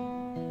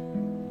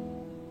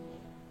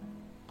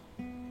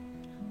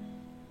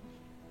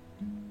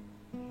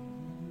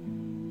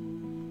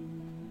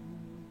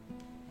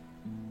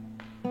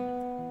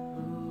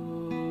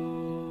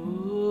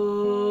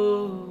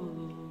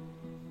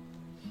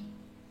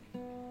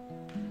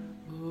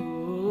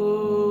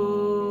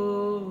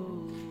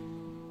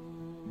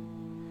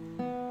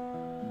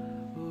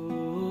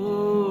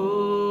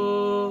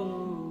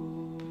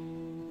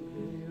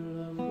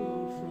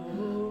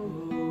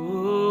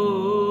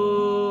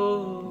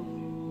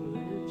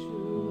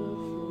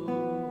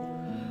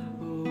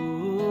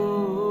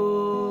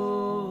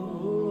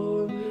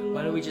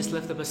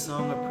 A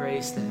song of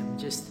praise to him,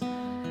 just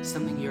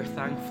something you're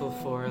thankful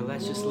for.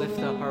 Let's just lift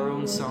up our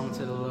own song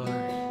to the Lord.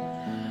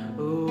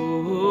 Oh,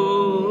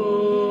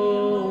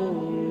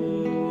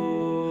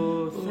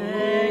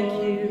 thank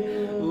you.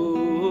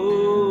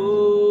 Oh,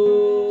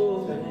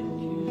 thank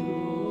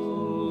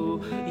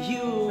you.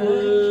 You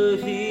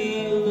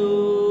worthy,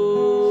 Lord.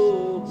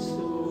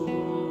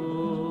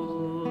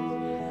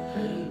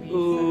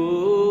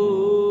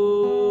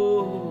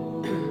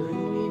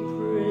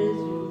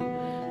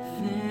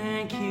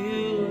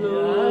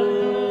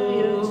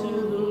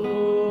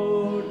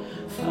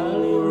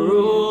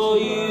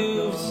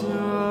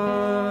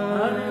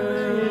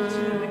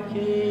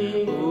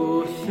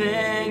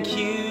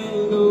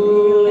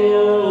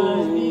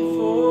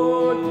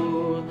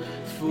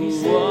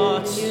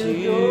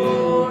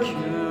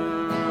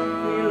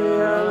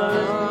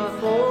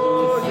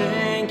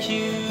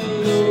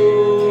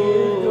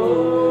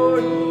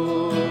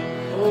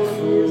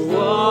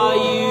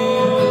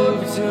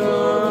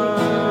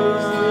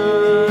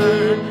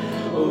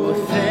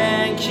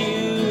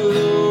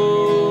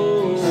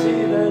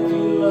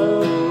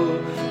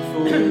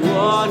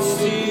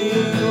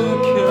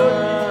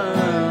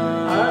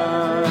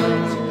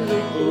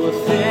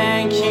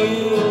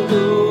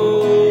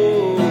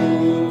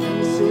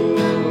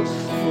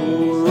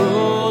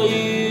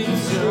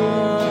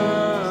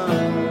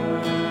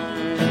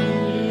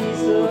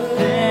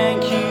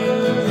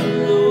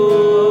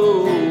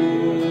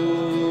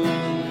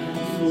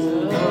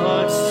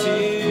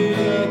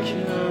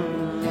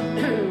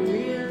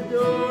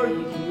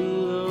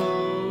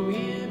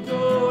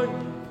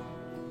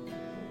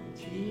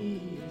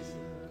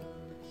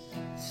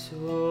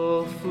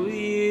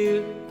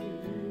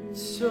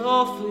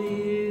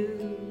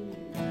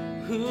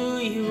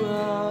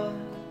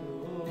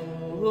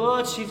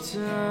 What you've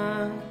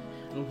done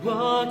and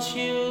what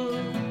you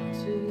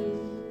do,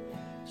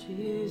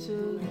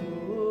 Jesus.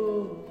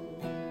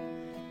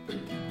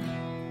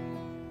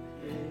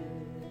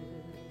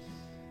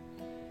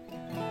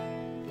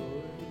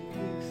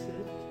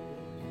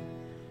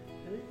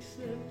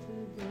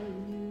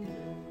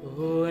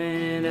 Oh,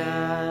 and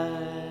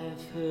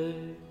I've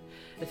heard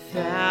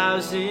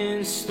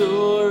 1,000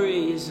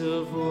 stories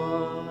of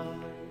what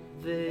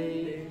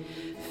they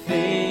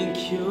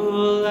think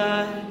you're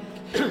like,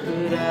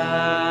 but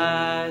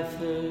I've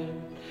heard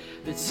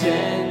the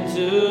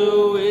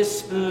tender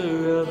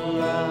whisper of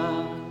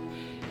love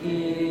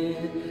in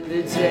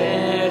the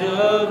dead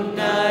of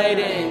night,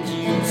 and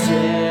you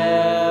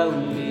tell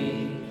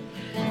me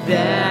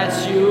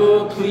that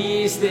you're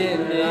pleased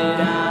and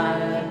that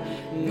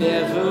I'm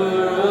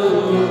never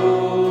alone.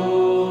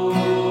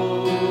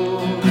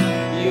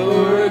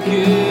 You're a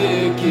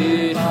good,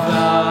 good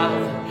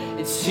Father.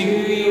 It's who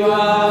you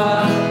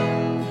are.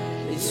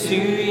 It's who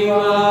you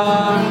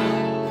are.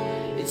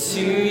 It's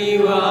who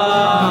you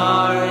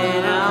are,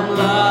 and I'm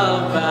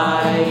loved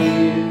by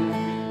you.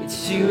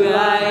 It's who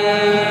I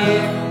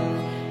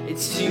am.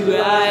 It's who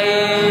I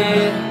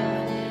am.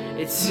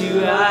 It's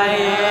who I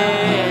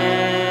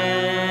am,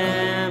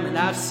 and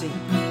I've seen.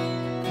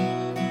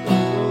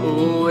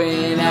 Oh,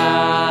 and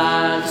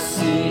I've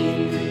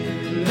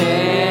seen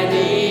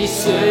many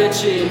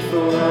searching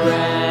for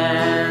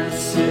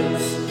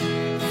answers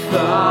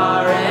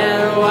far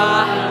and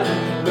wide,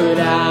 but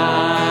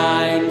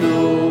I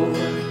know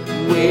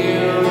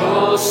we're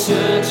all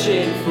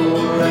searching for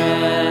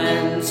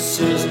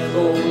answers.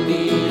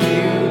 Only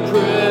you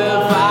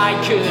provide,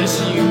 'cause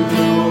you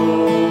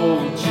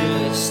know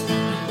just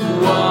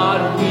what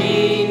we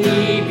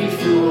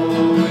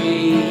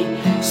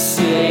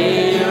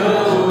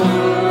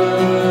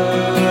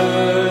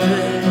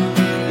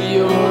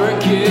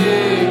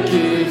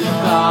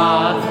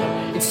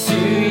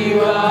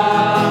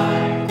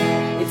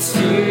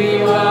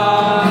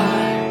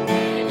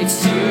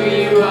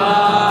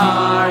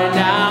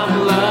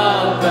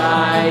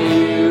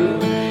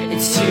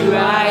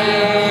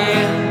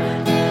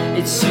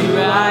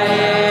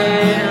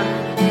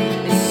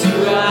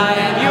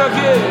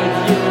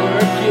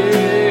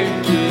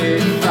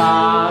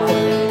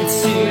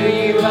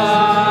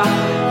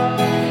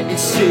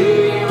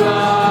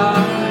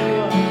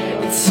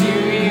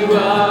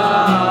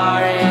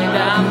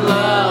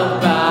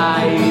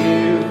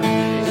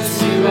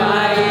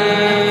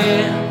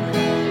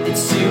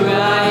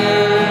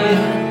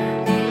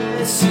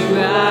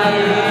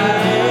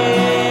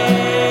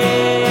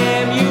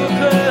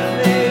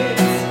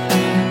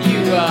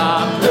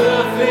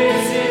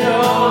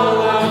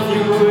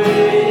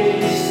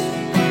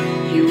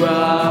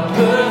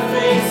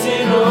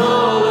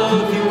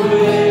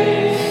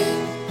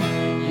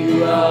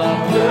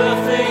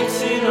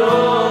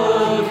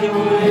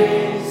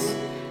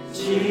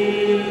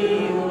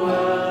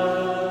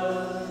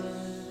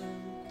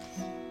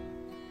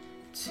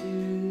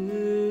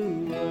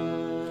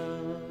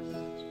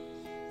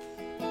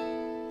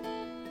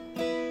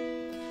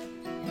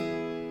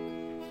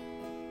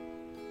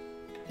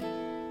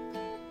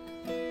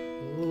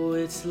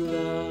It's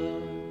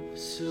love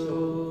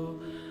so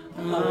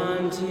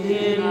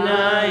undeniable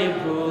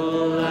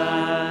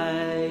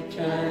I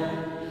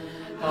can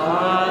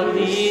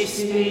hardly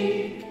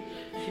speak.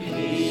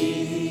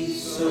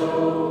 Peace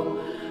so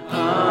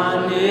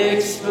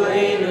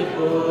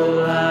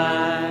unexplainable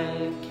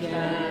I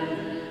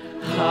can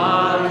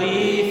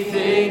hardly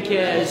think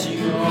as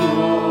you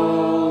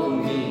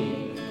hold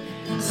me.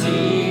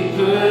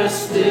 Deeper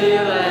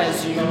still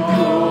as you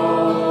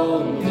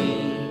hold me.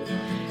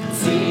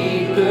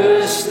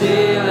 Deeper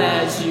still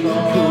as you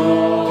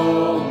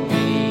hold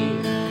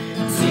me.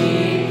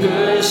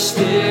 Deeper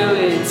still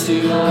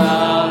into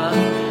love,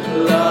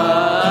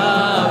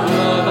 love,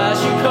 love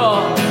as you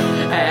call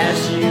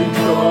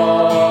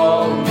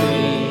me.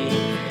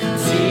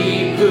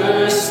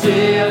 Deeper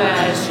still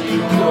as you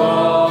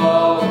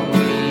call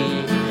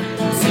me.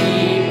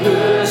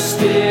 Deeper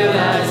still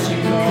as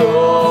you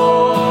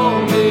call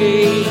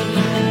me.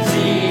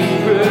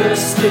 Deeper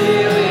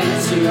still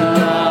into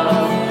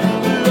love.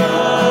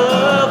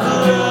 Love,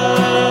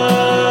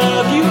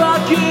 love, you are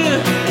good.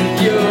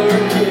 You're a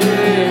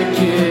good,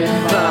 good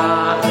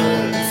Father.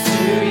 It's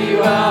who you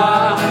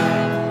are.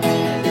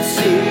 It's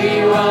who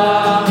you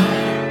are.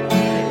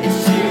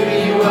 It's who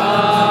you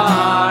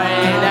are.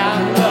 And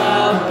I'm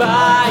loved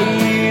by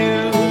you.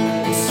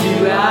 It's who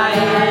I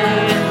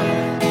am.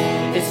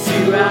 It's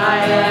who I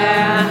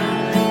am.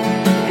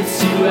 It's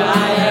who I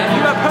am.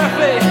 You are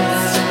perfect.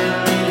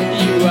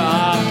 You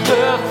are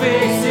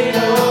perfect in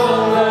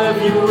all of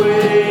your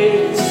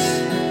ways.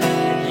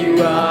 You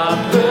are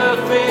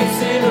perfect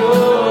in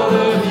all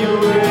of your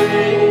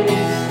ways.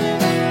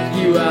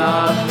 You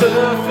are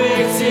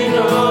perfect in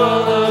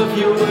all of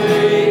your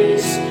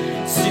ways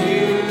to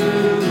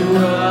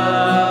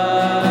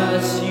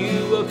us.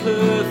 You are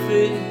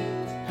perfect.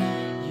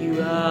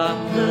 You are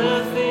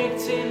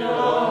perfect in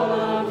all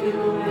of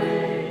your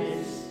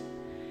ways.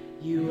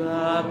 You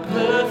are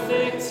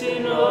perfect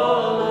in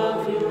all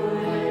of your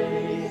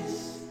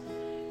ways.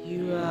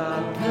 You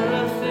are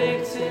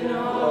perfect in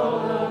all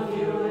of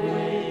your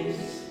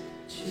ways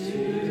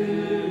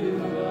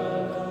to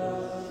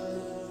us.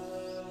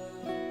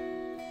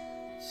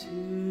 To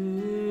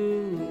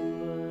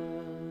us.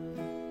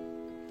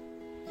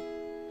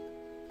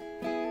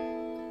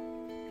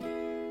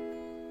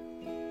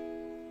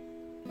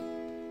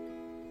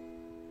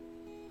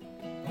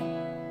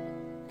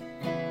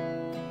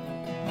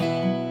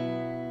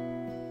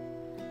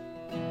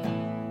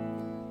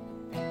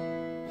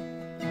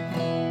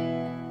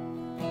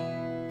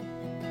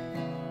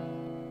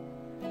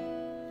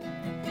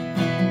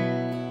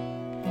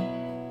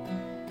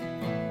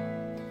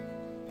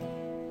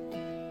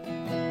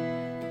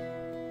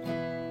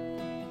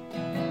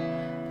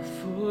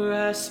 Before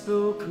I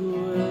spoke a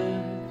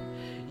word,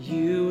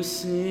 you were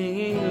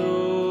singing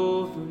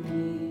over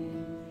me.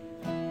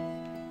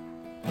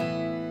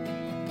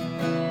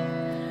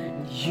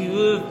 And you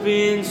have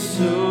been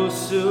so,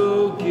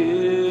 so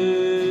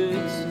good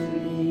to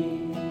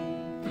me.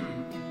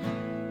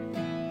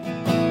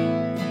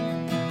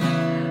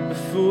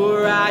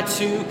 Before I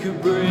took a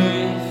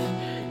breath,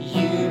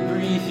 you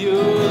breathed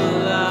your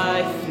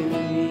life in me.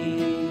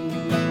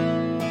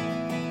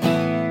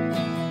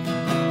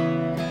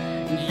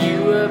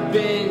 You have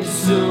been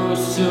so,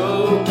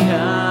 so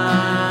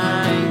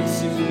kind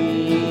to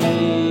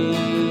me.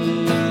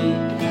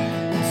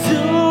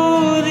 So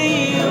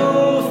the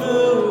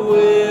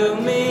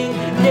overwhelming,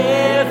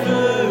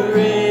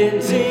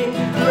 never-ending,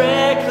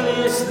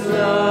 reckless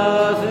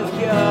love of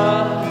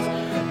God.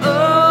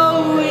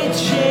 Oh, it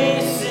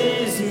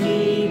chases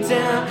me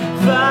down,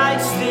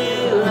 fights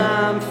till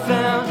I'm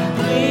found,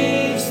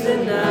 leaves the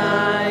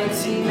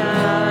 99,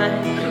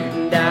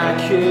 and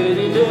I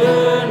couldn't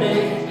earn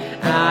it.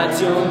 I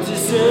don't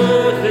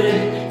deserve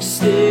it,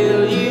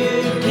 still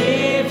you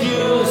give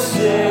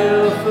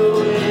yourself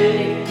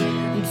away.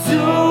 And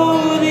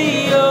oh,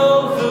 the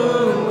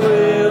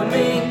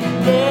overwhelming,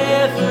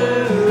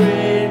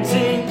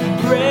 never-ending,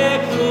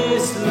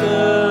 reckless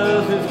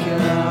love of God.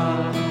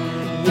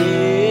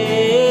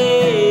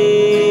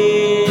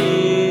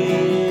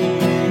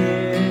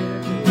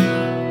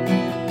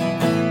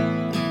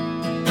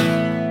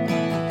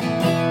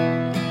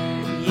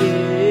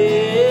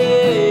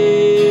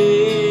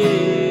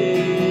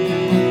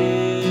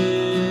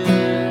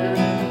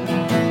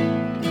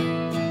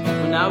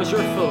 When I was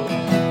your foe,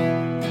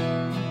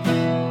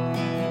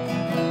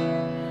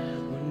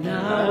 when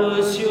I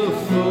was your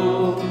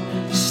foe,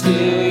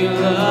 still your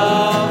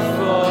love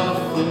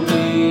fought for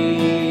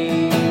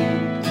me.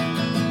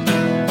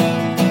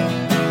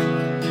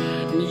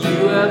 And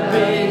you have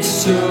been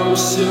so,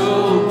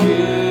 so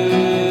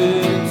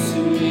good to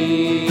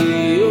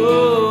me.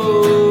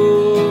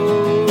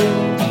 Oh,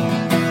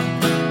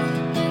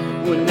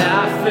 when I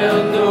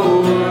felt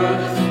no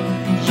worth,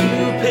 you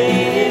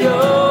paid it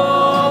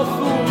all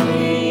for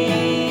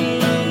me.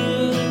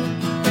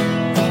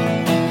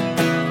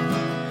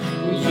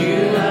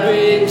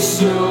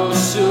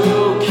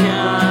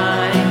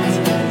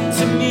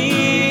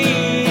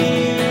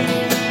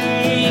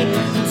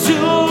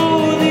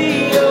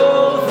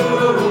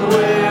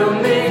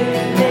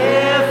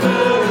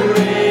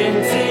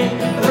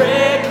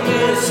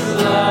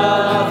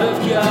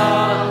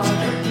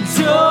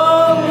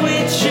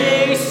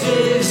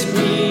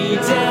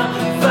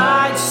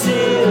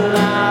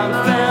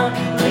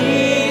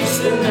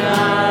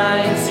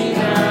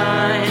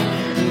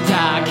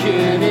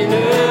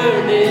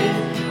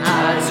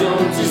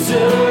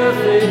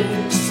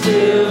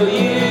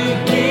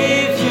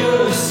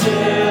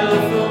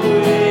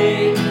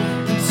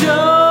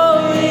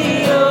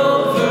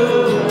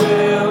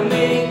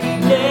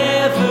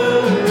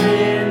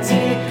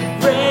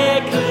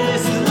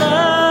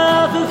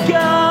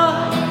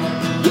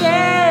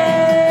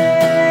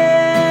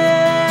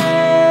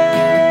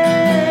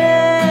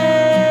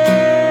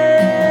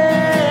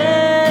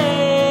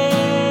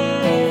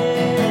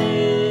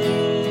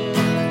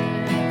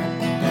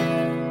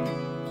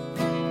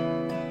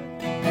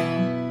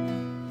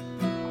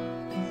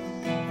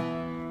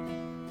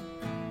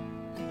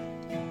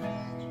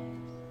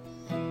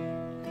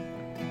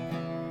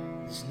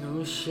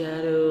 no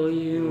shadow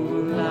you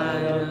won't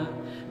light up,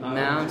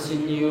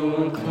 mountain you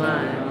won't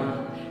climb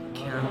up,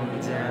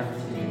 coming after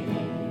me.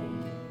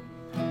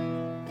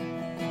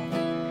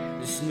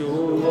 There's no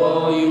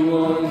wall you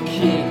won't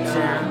kick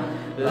down,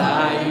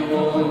 lie you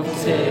won't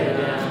tear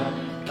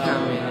down,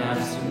 coming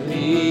after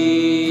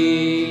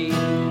me.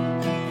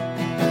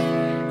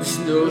 There's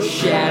no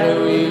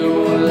shadow you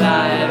won't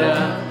light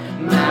up,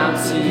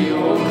 mountain you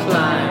won't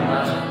climb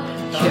up,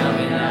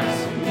 coming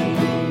after me.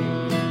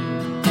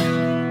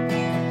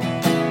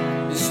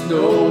 There's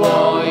no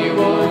wall you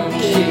won't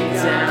kick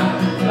down,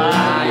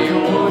 lie you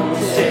won't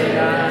tear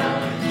down,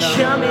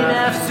 coming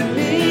after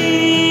me.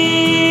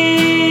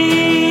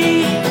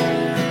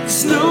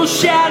 There's no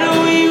shadow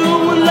you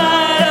won't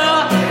light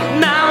up,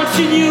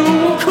 mountain you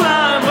won't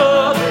climb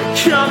up,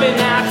 coming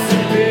after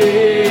me.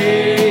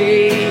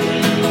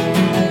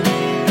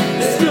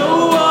 There's no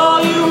wall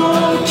you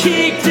won't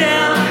kick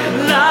down,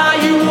 lie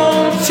you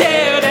won't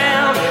tear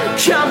down,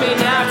 coming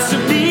after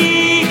me.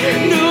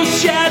 No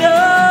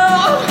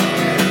shadow,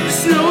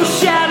 there's no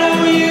shadow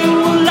you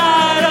won't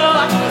light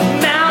up,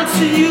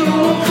 mountain you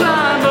won't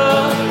climb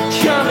up,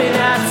 coming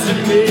after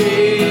me.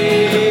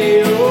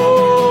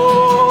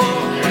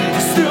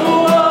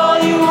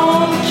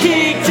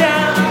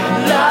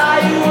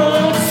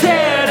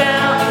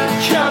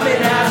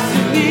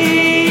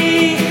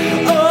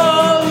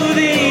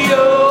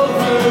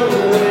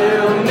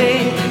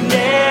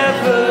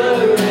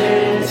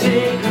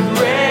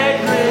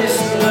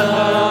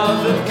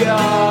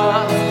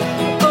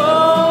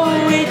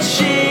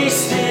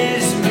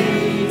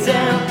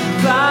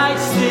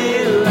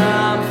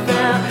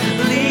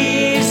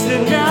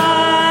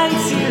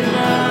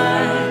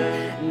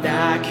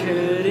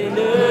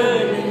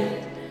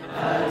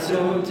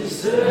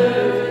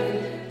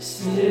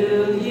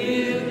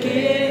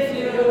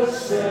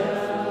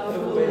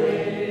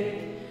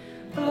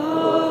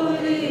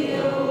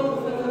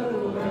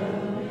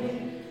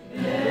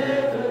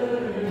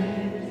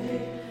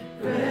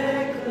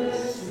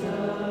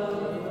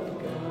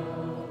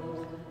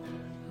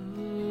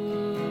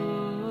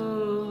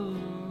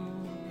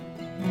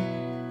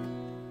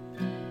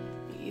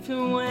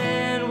 Even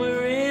when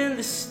we're in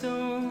the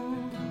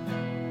storm,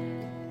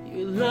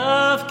 your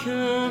love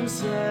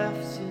comes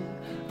after,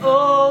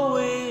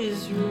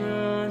 always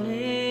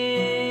running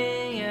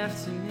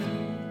after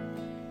me,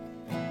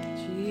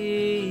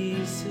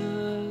 Jesus.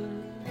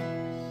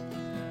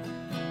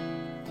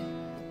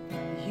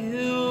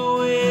 You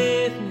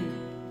with me,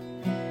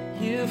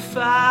 you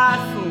fight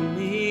for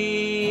me.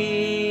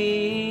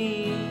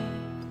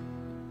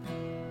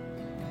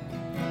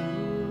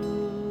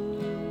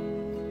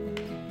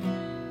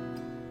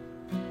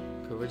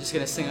 We're just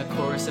going to sing a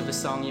chorus of a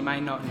song. You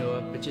might not know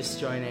it, but just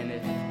join in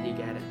if you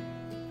get it.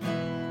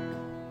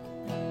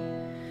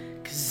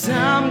 'Cause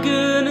I'm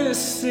gonna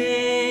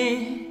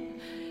sing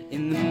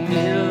in the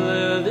middle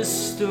of the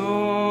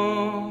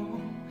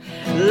storm,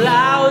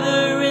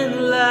 louder and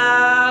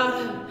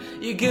louder,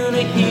 you're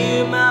gonna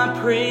hear my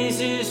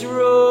praises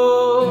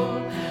roar.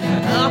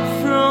 Up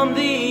from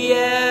the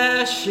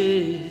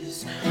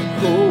ashes,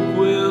 hope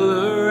will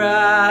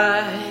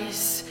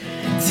arise.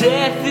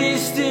 Death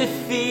is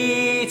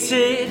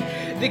defeated,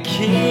 the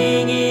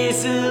King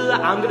is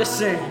alive. I'm gonna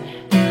sing,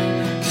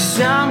 'cause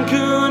I'm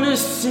gonna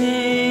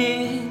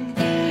sing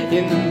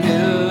in the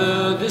middle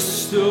of the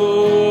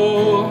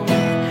storm,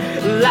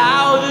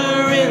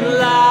 louder and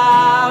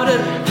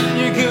louder,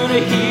 you're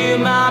gonna hear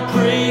my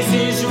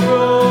praises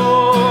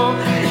roar.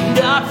 And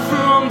up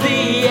from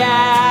the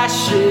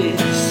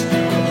ashes,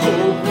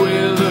 hope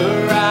will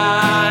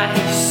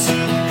arise.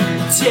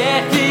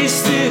 Death is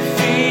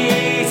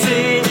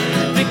defeated,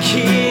 the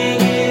King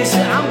is.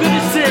 I'm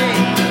gonna sing,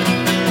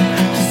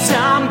 'cause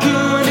I'm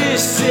gonna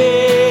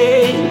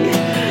sing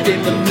in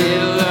the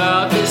middle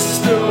of the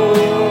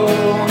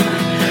storm,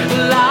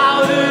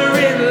 louder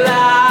and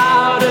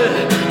louder,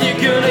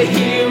 you're gonna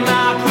hear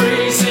my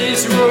praises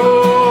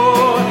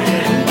roar.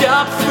 And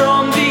up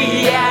from the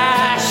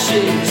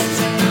ashes,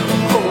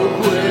 hope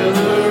will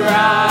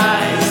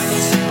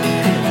arise.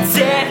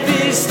 Death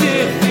is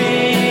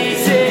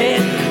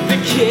defeated, the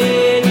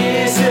King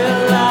is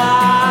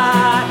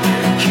alive.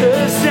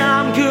 'Cause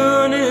I'm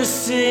gonna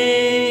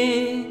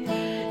sing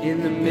in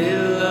the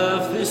middle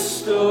of the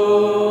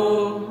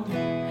storm,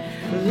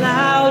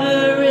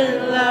 louder and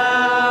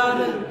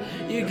louder,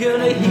 you're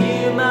gonna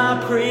hear my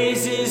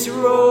praises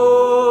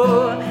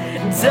roar.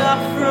 And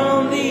up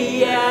from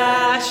the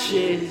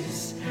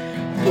ashes,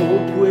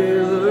 hope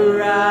will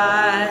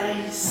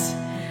arise.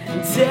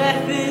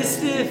 Death is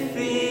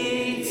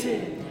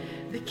defeated,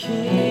 the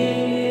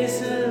King is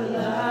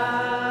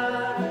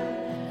alive.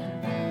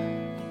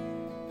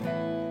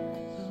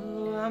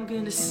 Oh, I'm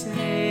gonna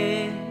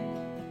sing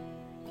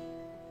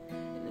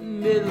in the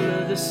middle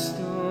of the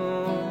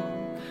storm,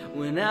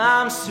 when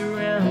I'm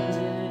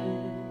surrounded,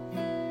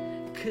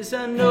 'cause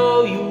I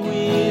know you're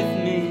with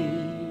me,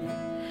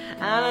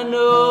 and I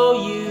know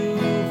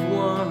you've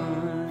won,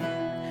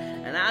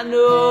 and I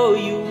know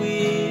you're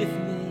with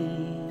me,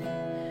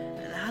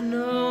 and I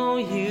know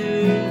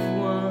you've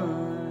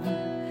won,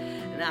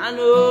 and I I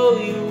know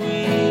you're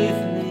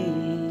with me.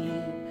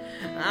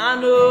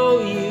 I know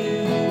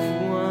you've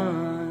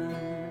won.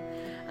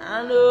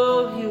 I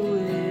know you're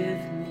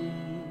with me,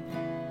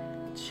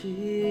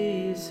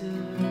 Jesus.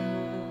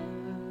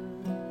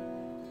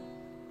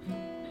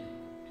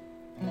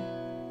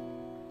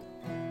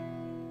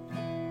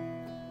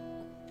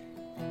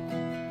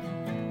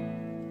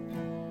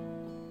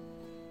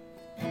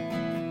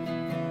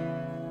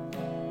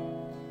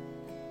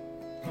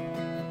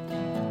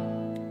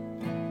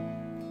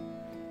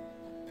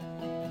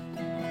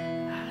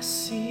 I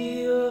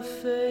see your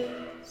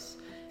face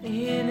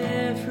in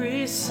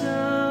every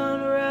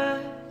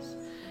sunrise.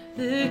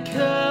 The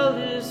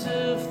colors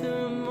of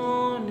the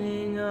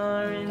morning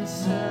are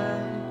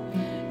inside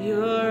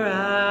your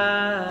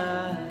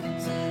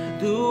eyes.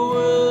 The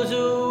world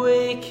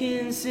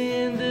awakens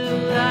in the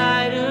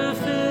light of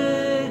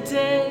the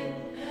day.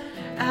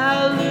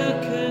 I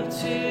look up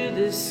to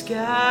the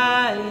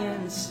sky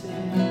and say,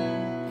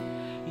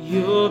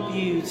 you're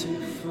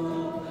beautiful.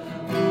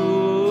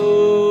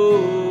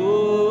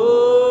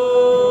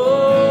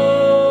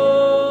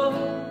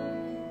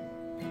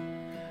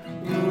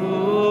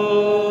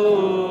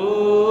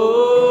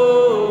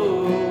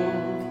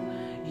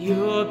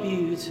 You're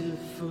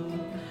beautiful.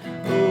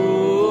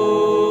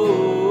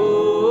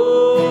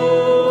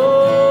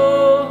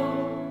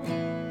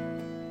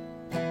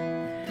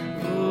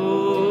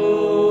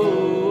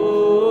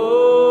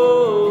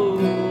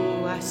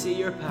 I see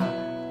your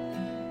power.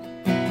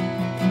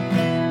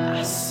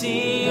 I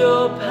see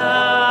your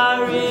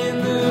power in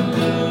the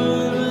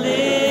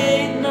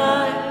moonlit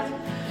night,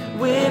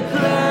 where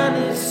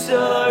planets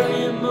are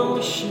in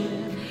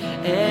motion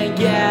and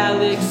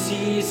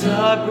galaxies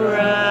are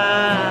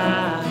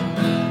bright.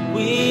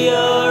 We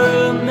are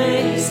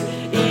amazed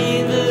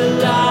in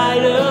the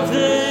light of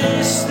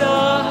the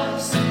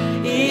stars.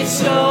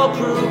 It's all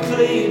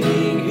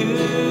proclaiming who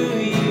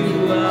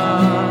you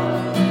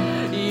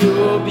are.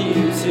 You're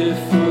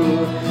beautiful.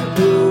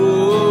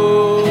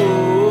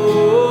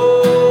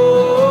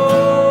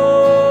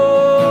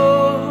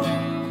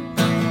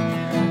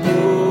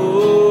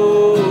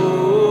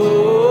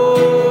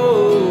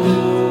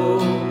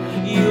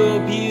 You're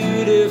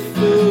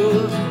beautiful.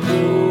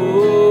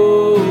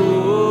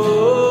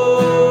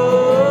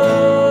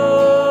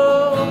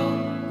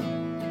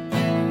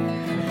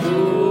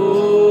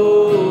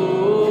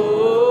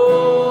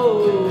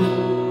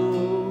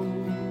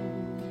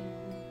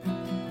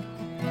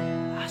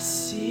 I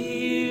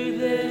see you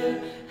there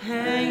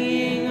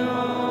hanging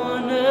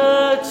on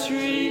a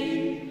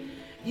tree.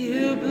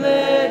 You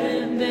bled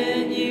and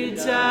then you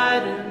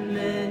died and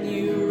then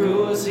you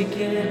rose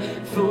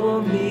again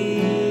for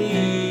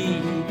me.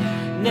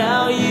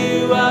 Now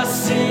you are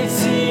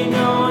sitting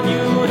on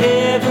your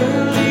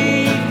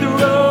heavenly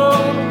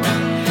throne.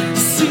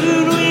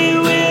 Soon we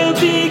will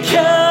be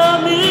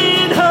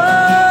coming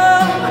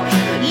home.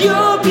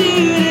 You're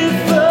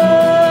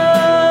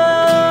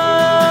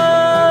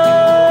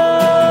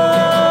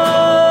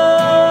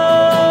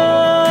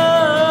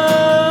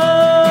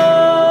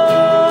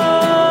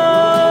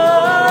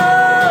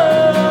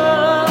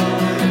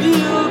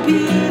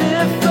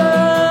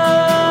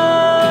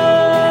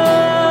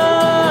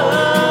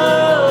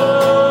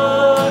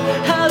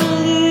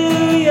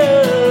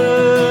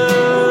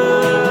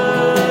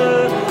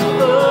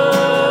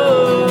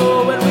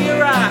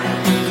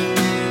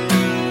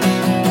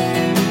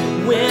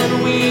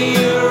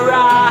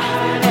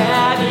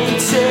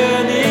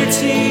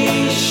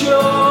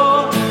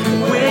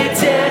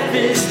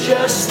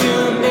just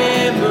a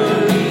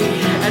memory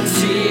and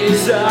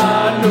tears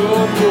are no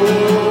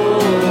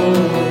more.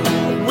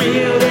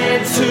 We'll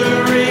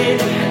enter in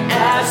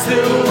as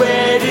the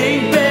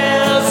wedding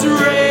bells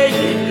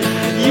ring.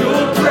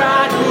 Your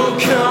bride will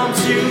come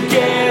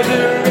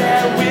together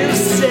and we'll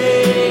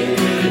sing.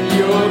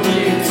 You're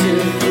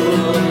beautiful.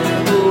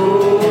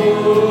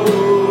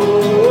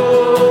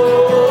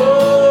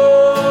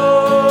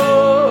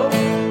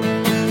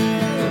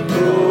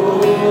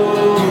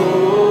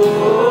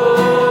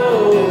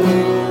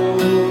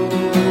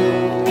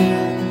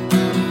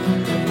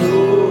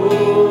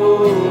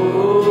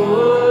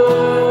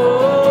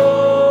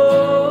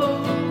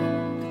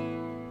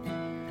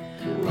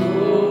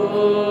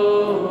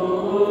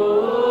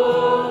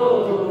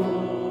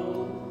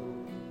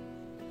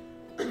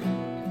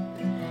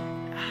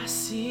 I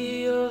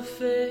see your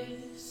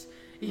face,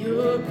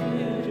 you're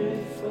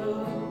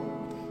beautiful,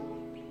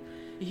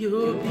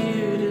 you're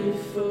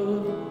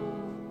beautiful,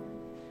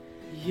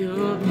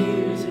 you're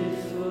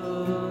beautiful.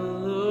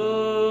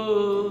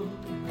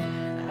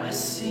 I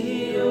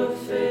see your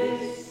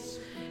face,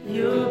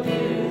 you're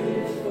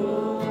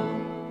beautiful,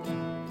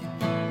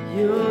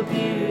 you're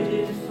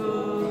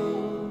beautiful,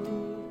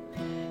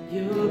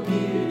 you're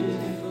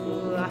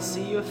beautiful. I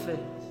see your face.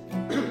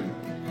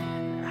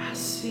 I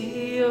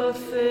see your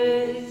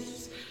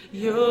face,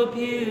 you're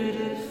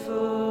beautiful,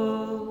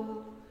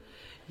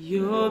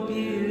 you're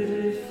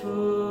beautiful,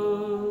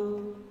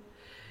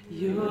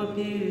 you're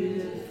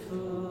beautiful.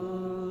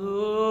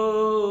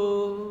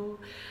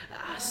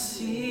 I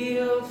see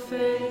your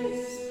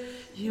face,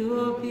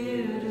 You're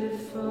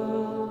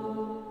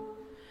beautiful.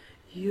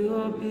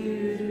 You're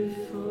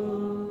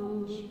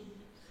beautiful.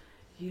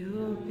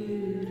 You're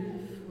beautiful.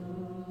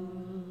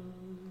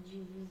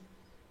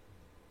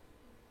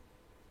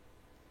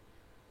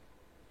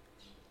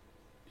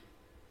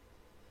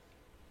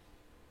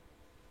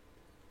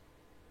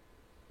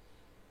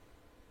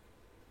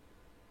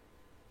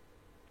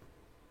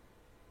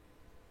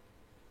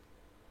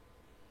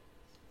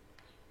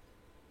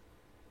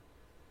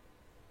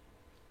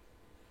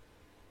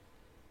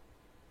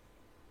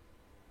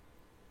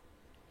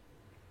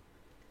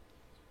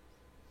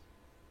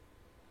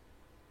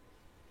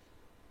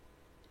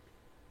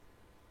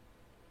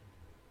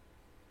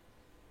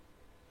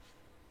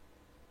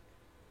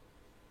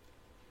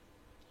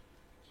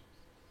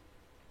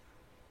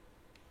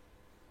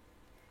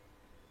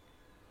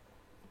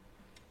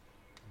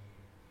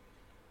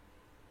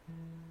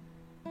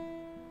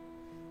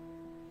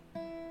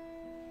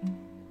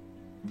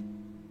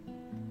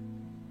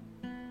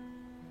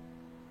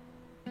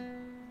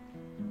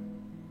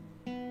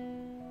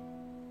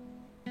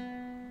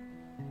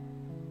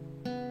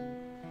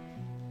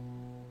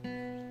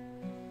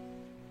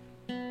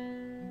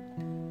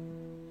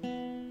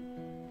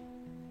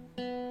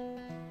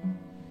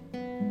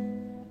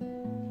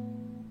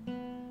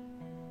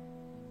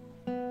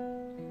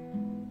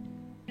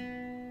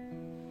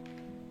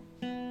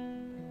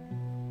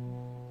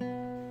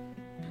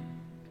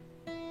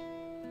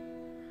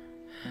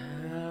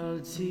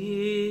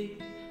 Deep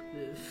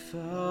the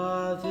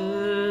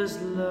Father's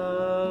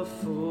love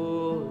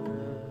for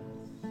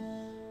us,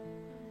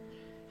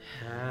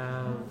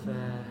 how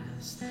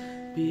vast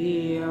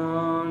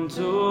beyond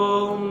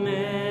all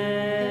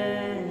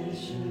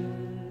measure,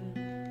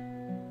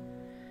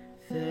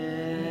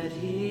 that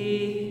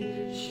He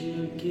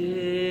should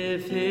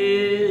give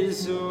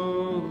His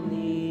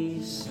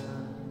only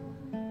Son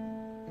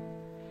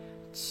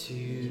to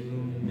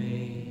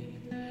make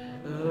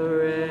a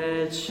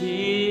wretch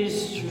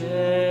His treasure.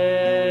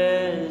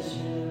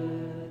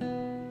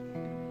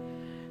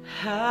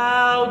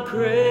 How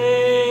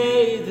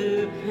great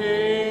the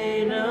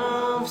pain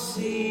of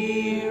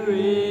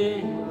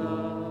searing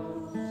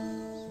loss!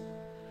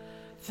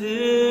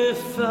 The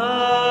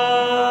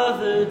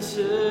Father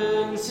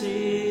turns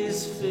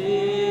His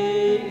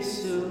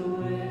face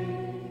away,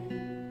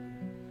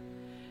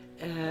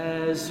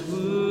 as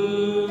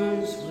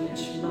wounds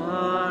which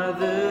mar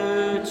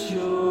the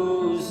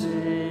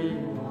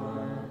chosen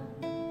one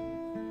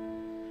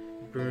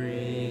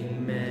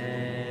bring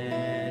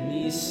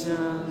many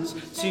sons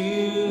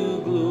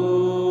to glory.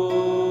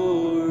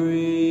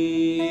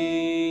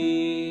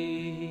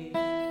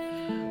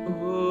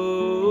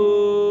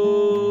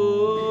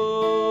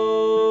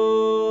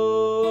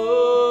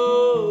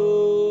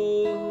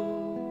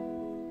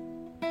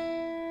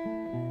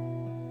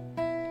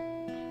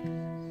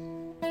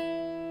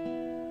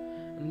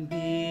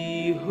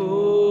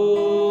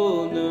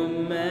 Behold a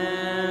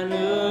man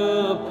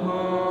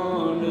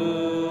upon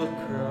a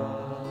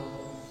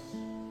cross,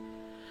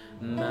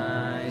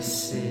 my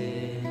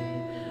sin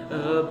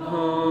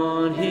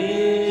upon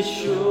His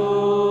shoulders.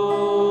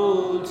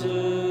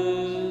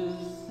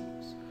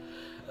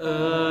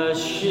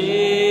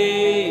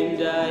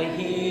 Ashamed I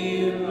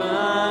hear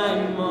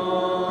my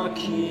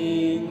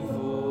mocking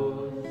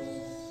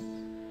voice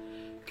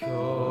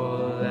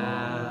call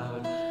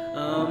out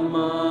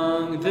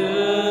among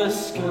the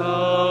scoffers,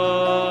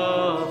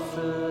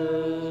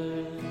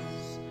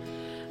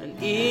 and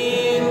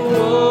it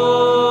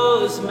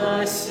was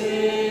my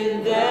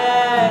sin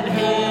that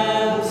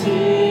held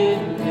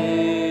Him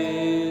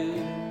there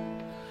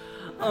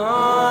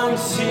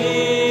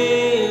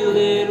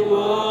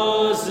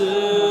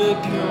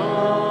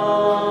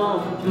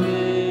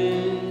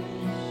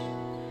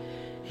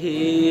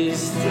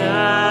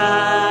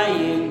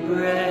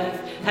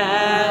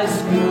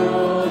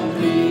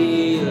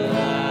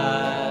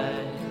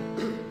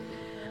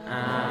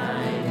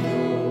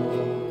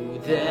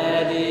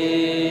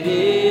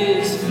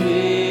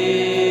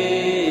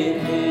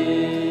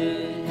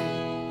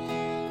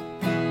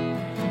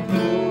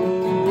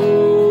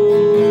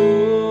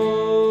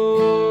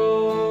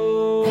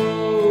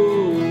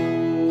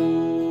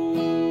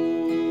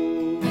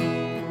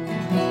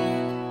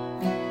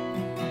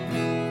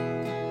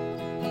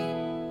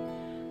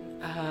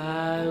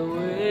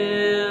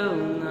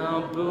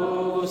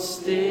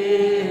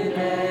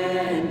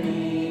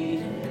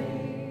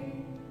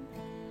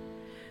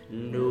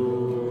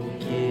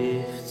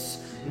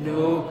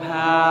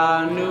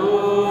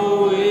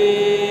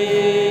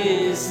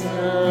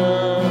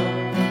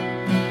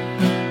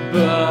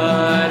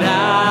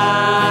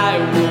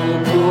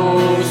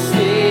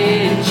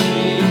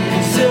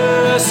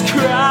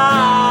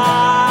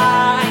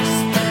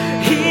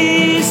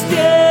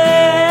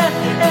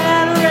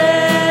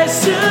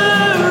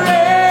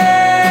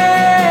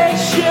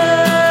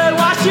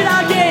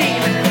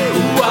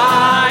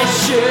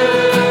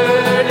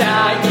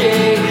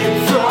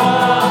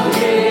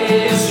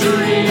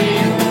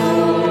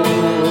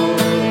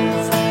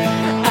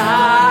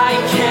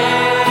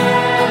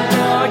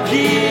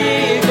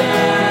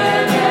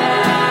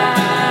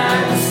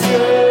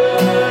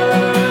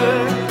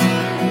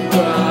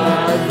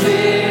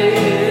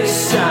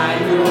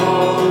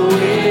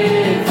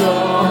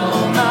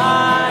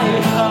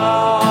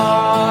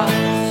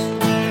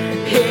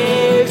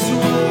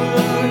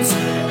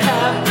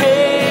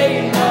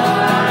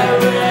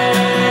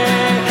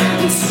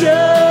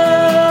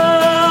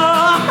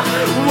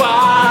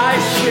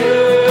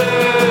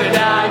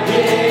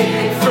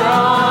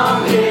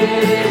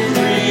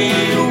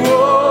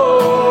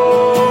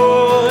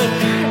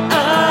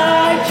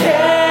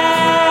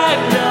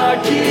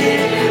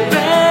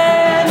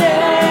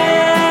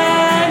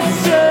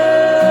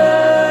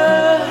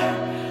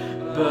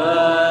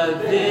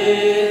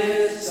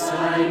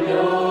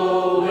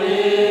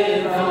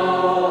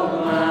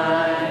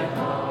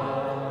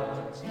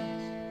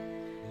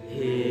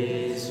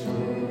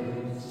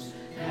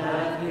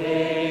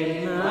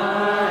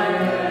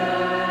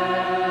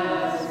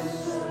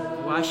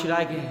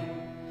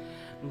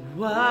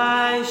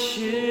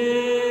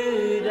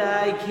should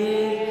I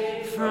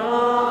give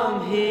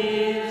from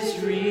his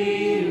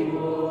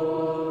reward?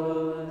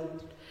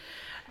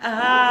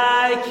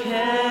 I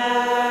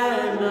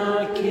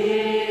cannot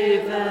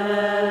give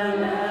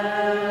an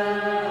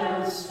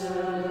answer,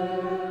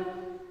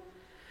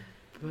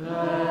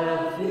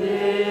 but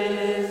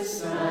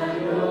this I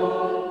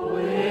know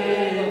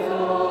with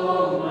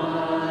all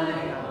my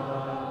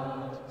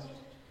heart: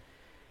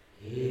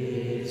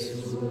 his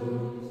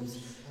wounds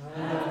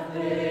have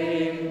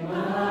paid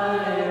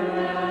my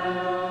ransom.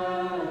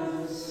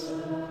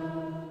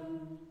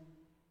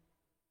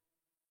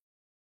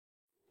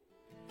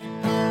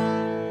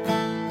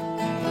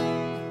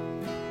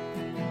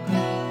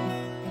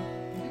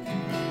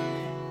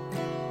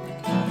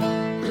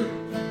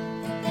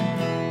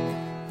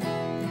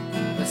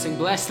 Let's sing,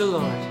 bless the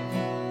Lord.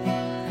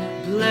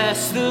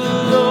 Bless the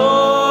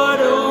Lord,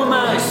 oh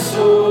my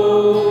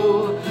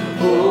soul,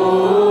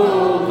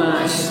 oh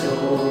my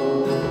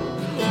soul.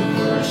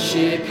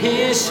 Worship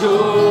his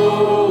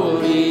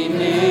holy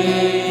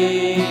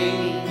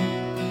name.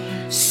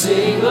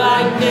 Sing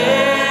like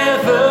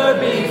never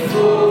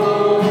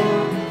before.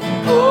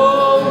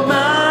 Oh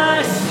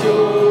my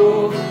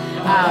soul,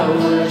 I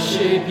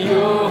worship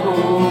your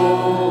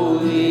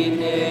holy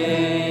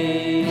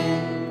name.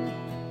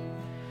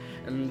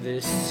 And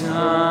the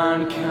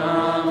sun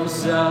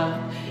comes up,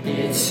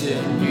 it's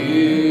a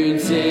new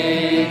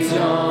day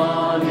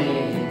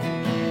dawning.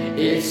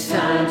 It's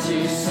time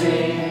to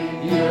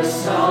sing your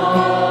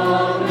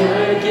song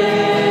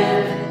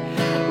again.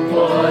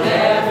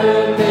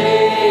 Whatever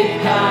may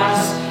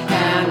pass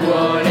and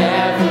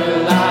whatever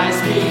lies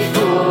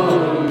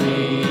before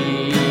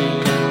me,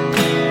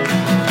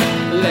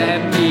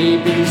 let me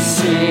be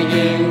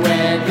singing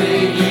when the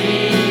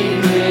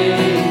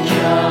evening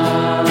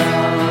comes.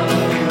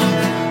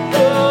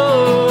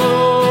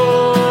 Oh,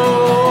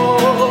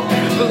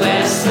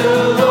 bless the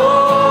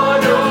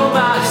Lord, oh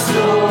my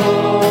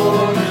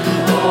soul,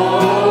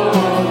 oh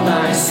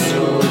my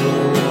soul.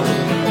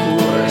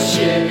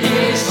 Worship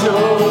his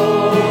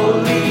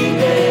holy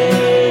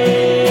name.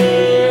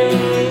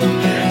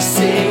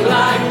 Sing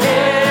like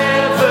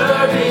never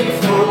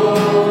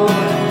before.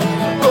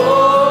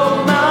 Oh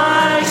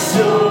my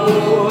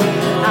soul,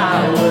 I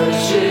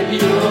worship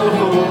your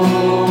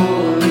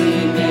holy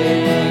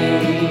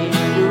name.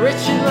 You're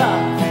rich in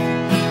love,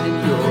 and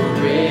you're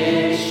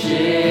rich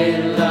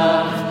in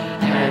love,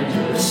 and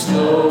you're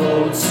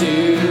slow to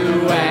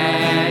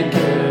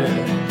anger.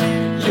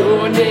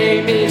 Your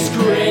name is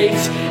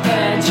great,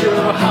 and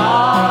your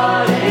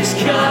heart is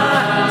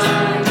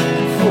kind.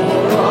 For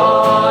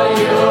all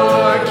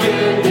your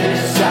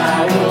goodness, I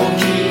will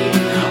keep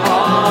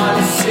on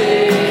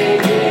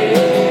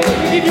singing.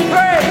 Give you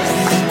praise.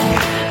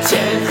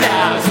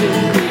 10,000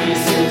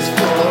 reasons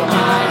for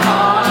my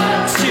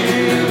heart to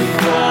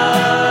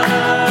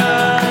find.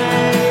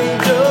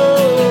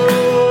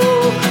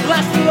 Oh,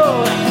 bless the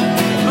Lord.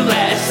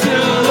 Bless the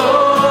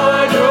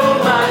Lord, oh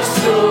my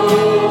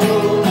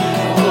soul,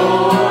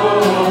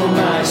 oh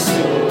my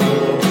soul.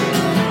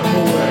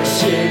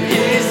 Worship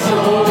his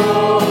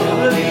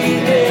holy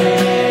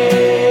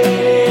name.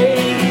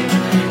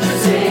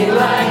 Sing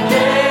like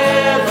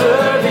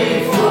never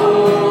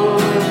before.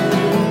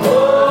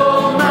 Oh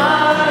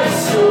my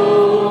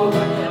soul,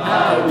 I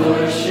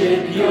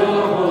worship your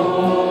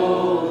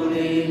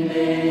holy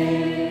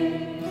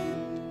name.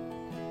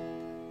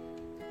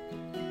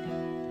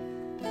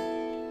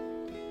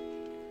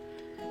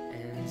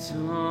 And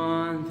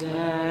on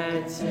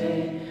that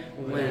day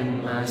when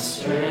my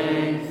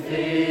strength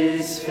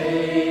is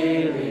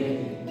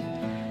failing,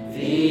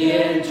 the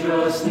end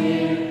draws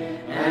near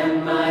and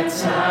my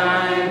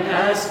time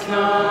has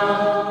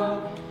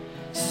come,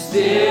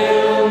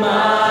 still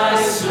my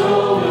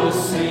soul will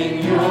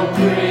sing your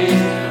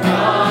praise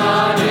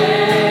unending.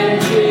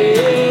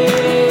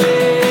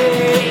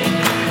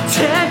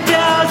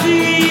 10,000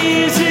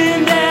 years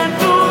and then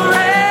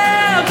forevermore.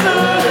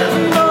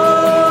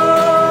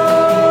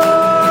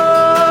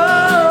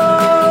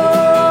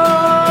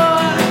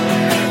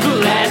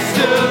 Bless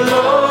the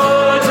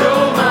Lord,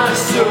 oh my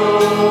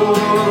soul,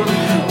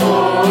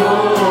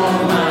 oh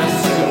my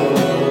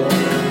soul.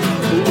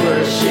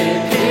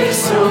 Worship his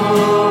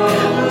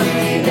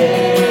holy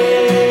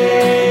name.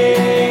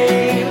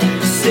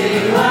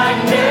 Sing like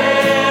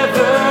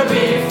never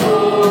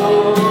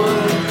before.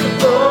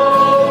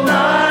 Oh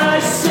my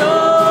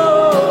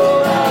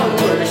soul, I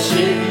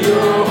worship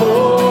your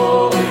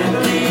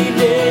holy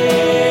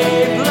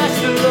name. Bless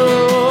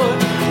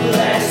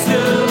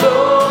the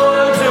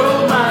Lord, oh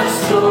my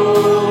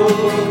soul,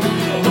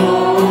 oh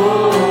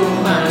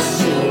my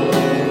soul.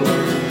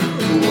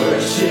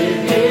 Worship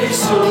his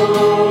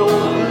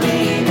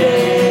holy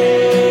name.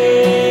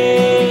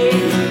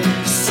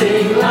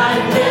 Sing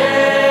like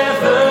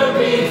never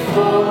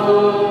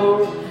before.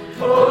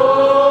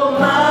 Oh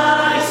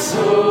my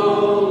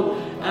soul,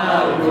 I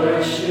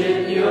worship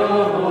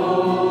your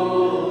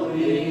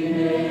holy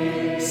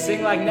name.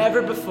 Sing like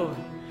never before.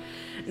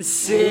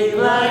 Sing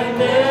like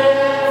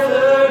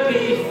never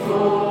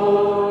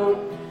before.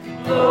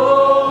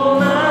 Oh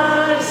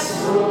my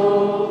soul,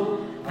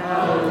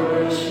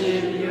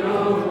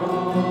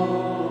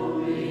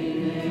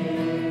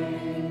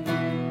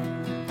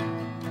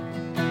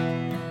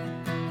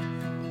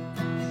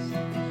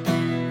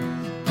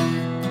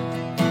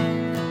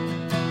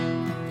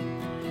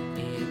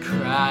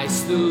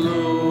 Christ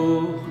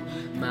alone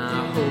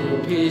my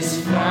hope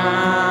is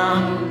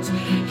found.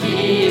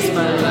 He is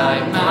my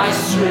light, my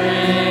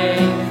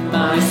strength,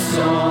 my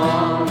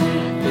song.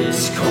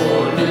 This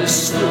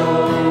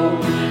cornerstone,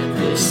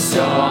 this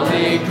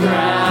solid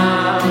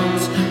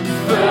ground,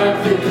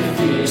 firm through the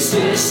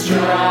fiercest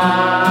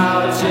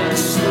drought and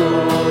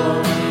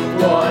storm.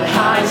 What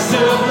heights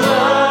of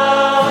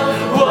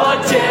love, what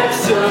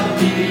depths of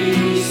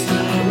peace,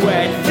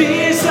 when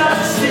fears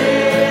are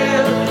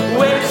still,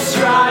 when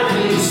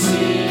striving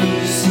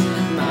cease.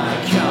 My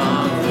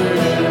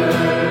comforter,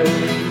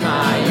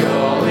 my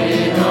all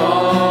in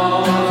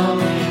all,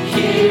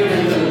 here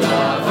in the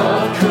love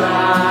of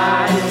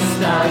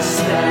Christ I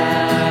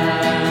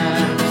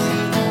stand.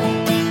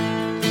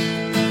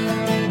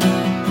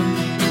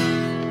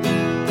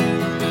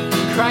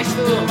 Christ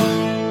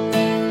alone,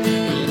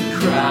 in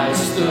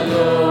Christ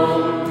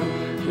alone,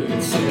 who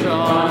took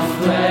on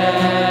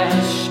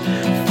flesh,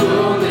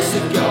 fullness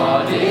of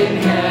God in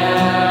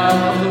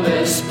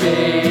helpless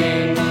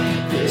babe.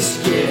 This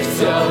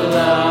gift of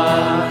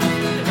love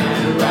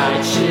and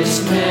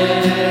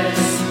righteousness,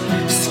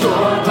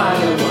 scorned by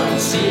the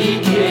ones he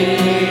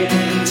came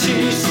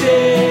to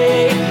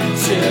save,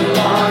 till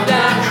on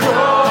that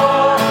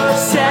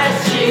cross as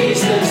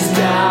Jesus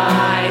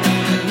died,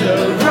 the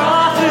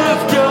wrath of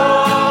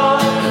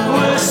God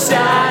was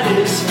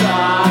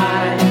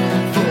satisfied.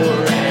 For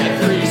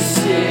every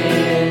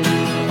sin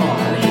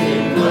on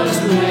him was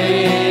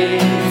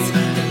laid.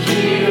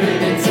 Here in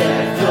the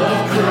death of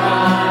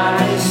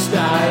Christ I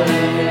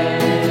live.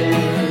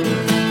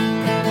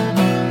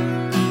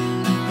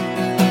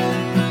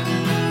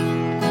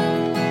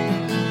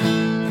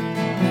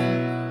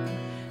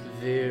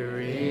 There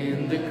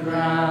in the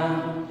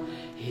ground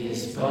his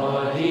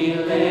body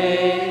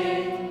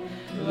lay,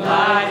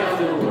 light of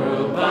the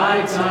world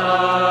by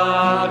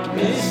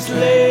darkness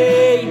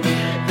slain,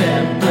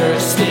 then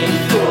bursting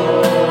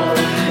forth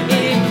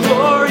in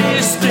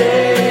glorious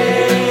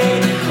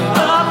day.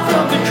 Up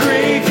from the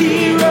grave he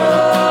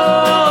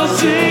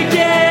rose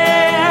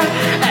again,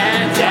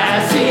 and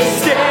as he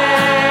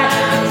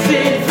stands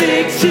in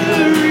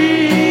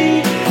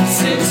victory,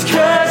 sin's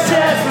curse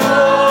has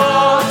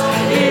lost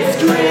its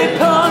grip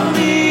on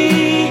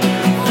me,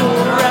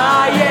 for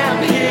I am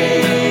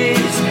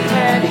his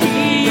and he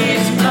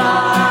is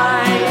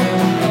mine,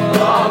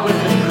 bought with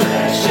the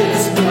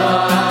precious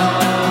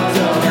blood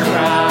of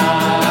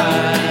Christ.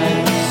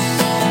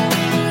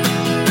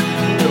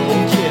 No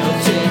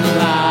guilt in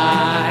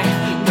life,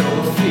 no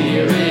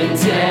fear in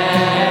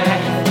death.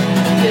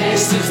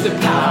 This is the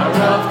power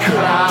of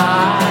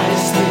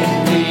Christ in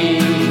me.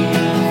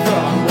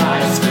 From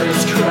life's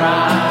first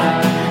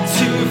cry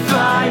to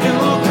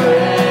final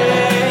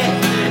breath,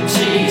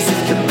 Jesus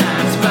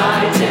commands my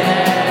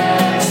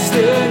destiny.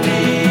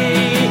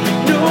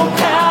 No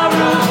power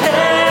of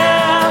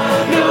hell,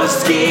 no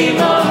scheme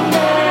of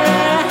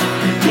man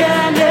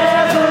can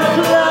ever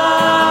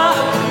pluck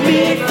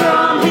me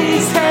from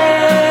his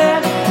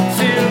hand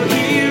till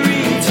he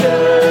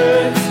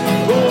returns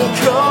or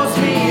calls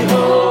me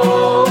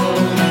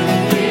home.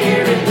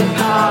 Here in the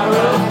power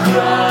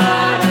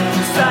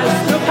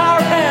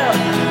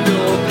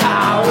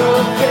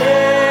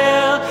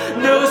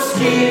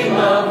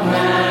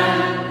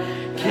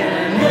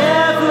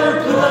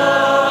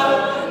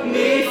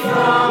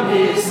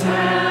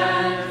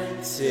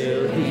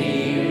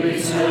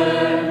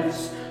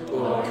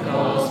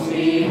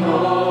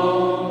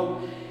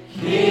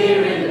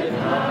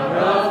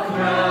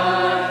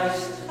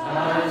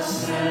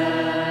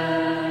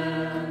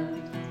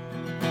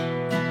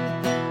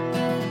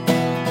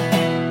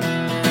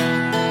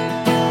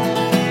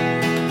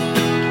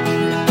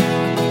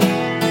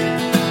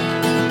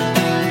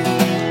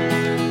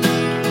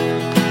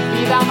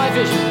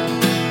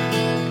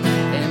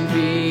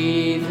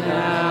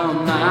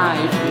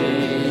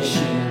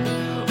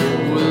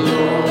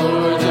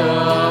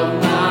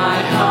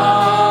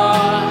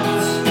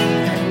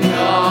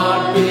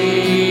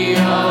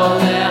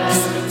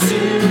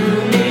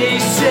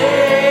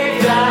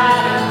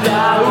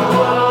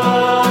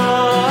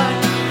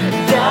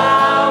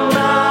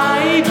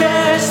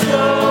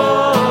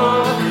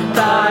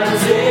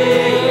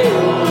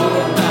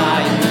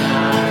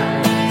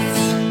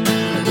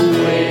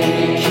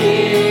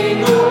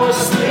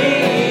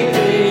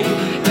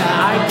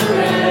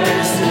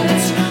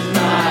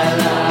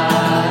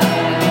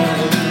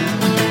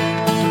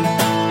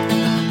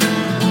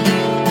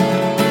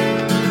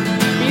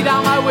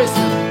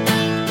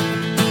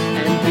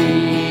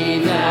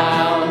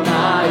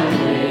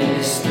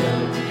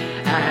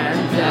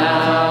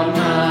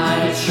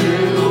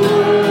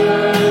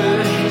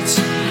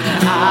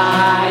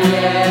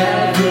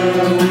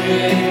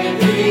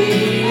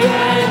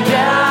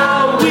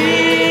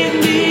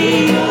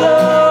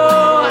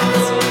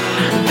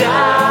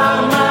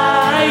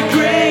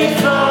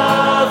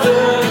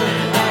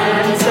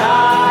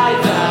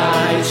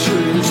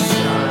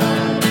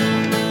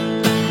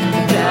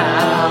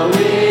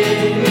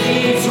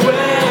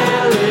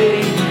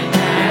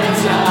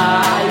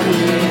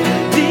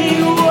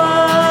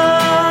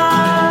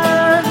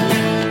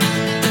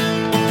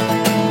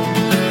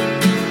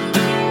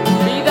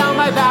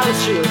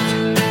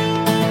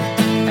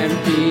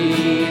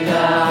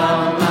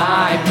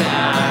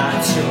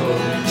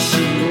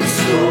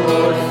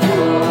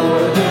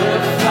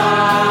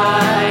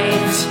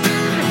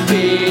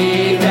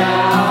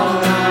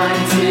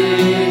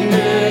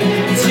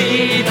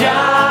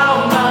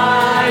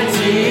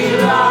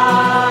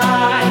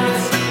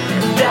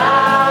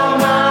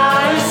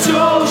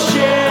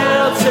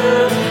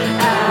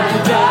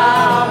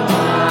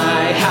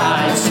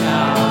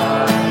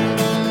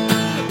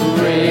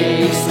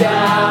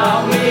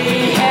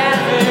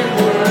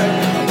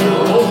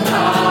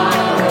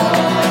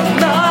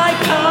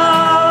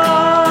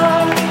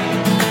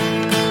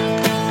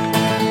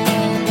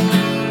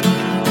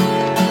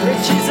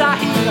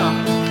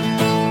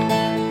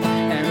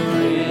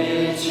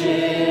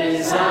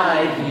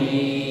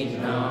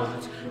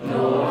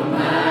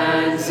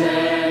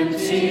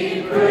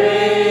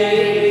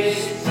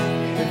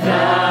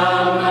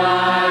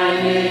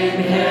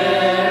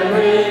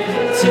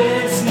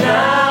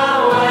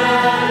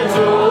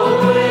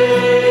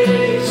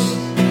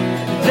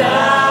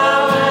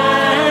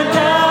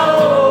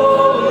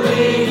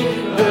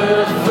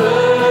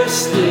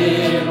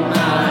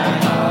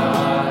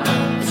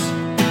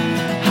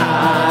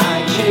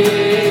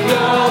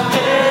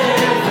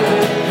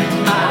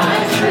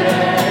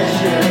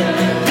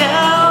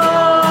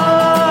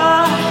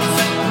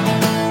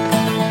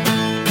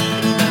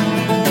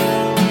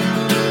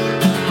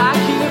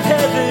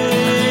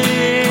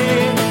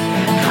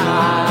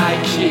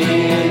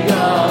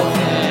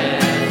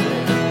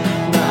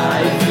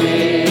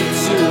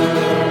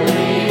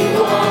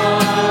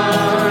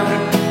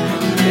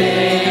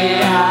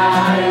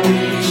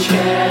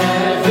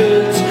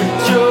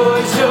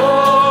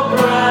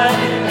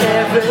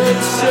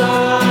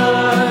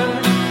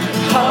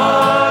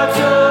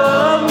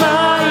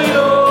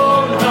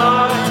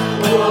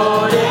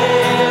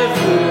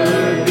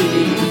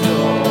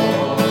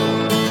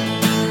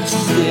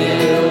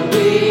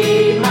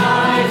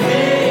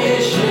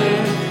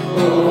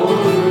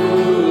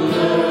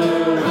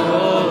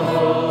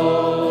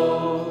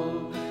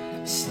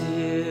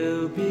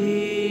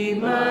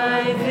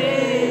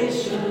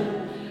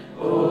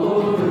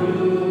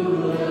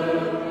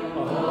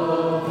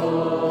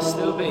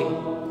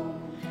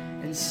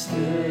and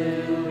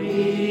still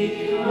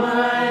be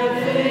my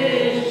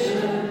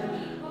vision,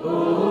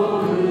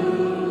 O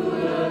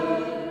ruler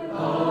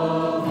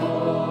of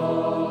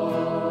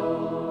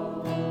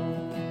all.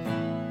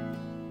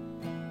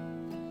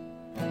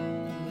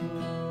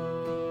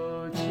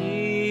 Oh,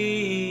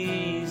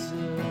 Jesus,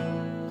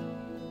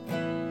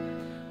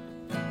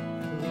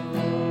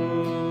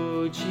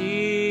 oh,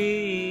 Jesus.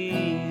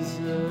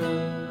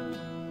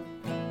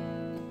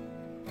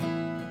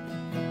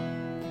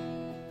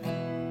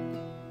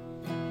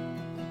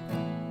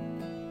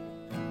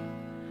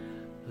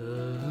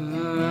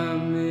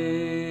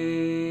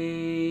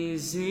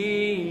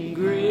 Amazing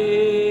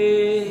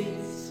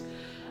grace,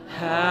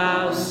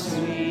 how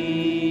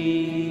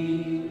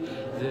sweet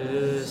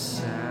the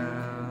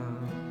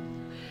sound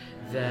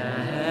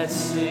that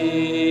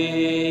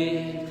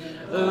saved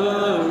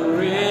a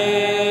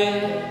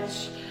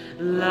wretch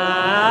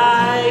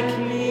like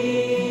me.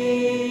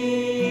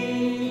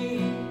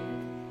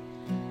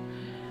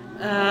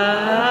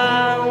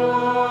 I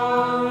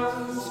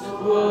once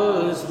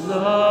was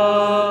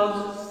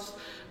lost,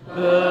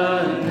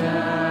 but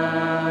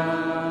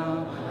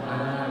now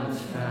I'm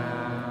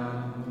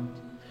found.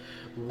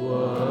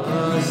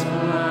 Was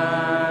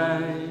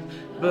blind,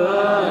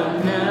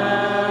 but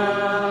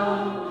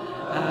now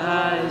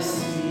I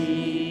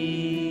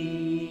see.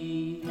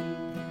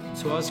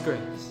 'Twas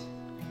grace.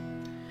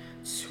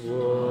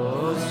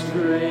 'Twas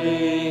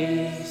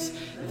grace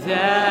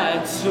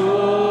that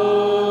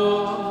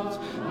taught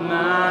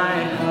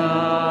my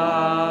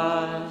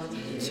heart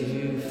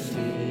to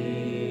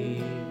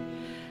fear,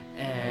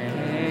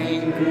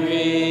 and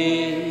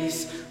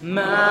grace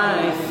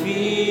my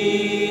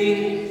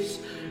fears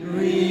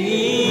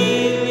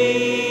relieved.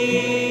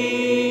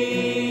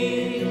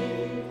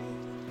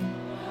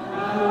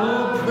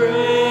 Oh,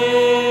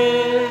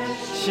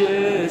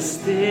 precious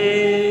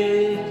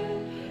did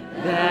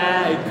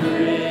that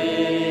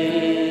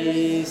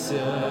grace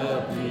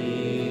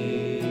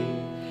appear,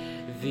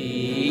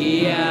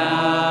 the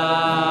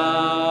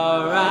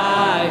hour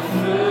I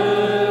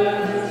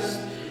first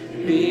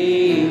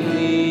believed.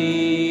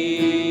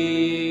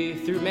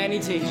 Through many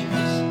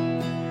teachers,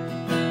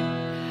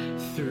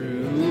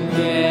 through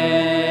many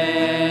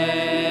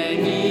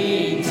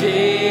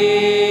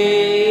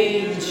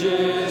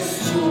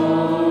dangers,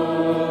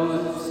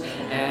 toils,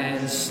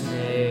 and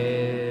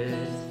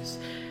snares,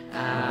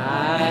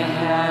 I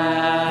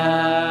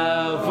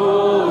have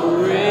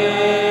already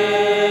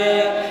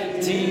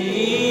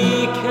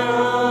come.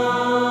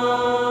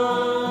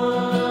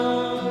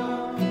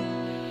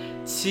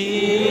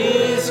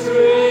 'Tis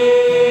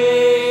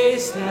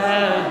grace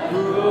that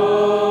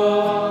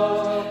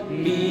brought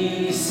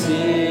me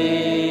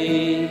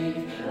safe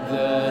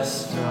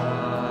thus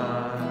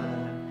far,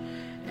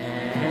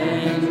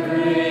 and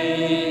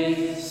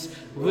grace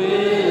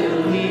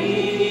will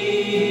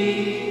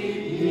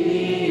lead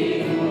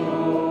me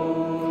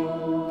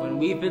home. When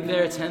we've been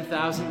there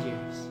 10,000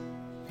 years,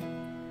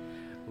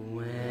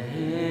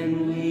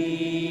 when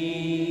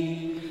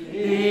we've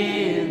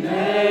been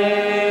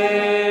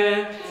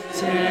there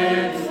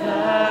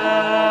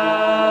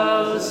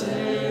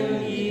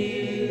 10,000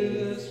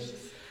 years,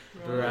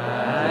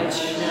 bright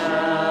shining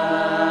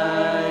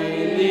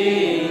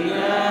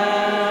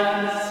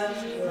as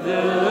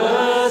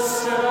the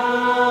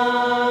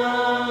sun,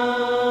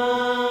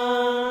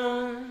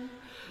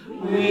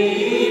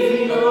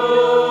 we've no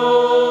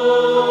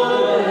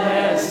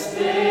less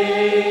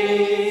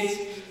days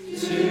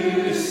to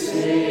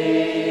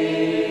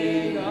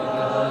sing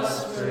God's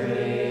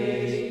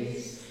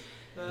praise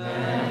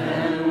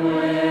than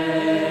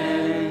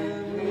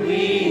when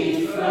we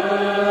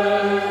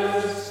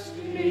first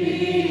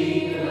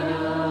begun.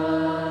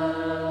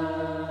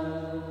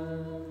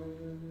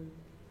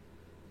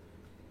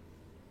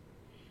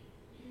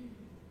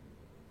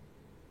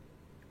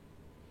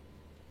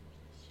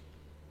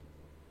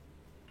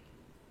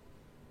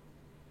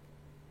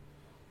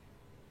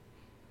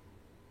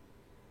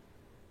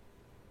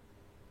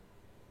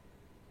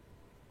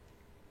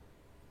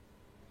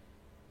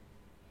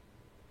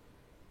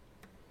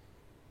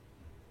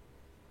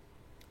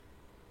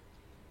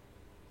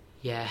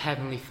 Yeah,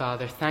 Heavenly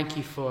Father, thank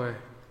you for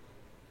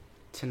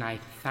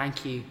tonight.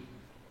 Thank you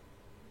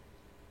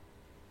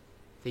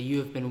that you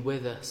have been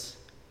with us.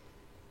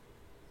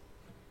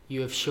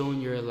 You have shown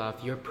your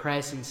love. Your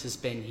presence has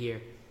been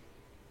here.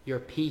 Your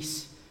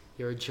peace,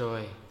 your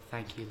joy.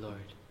 Thank you,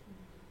 Lord.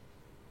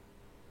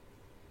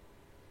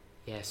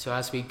 Yeah, so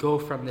as we go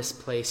from this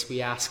place,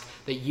 we ask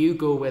that you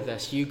go with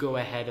us. You go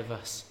ahead of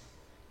us.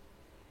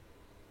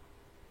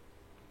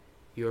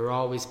 You are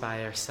always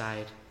by our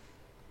side.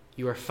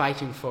 You are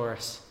fighting for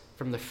us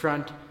from the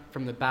front,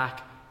 from the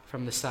back,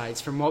 from the sides,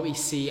 from what we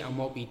see and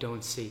what we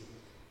don't see.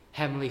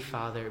 Heavenly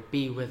Father,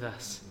 be with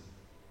us.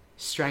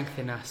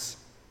 Strengthen us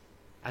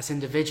as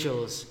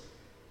individuals,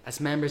 as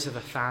members of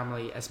a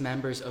family, as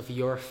members of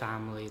your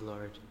family,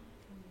 Lord.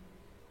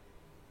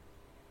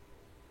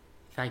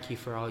 Thank you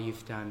for all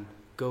you've done.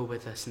 Go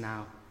with us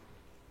now.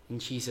 In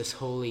Jesus'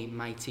 holy,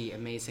 mighty,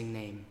 amazing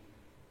name.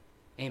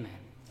 Amen.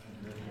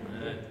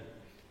 Amen.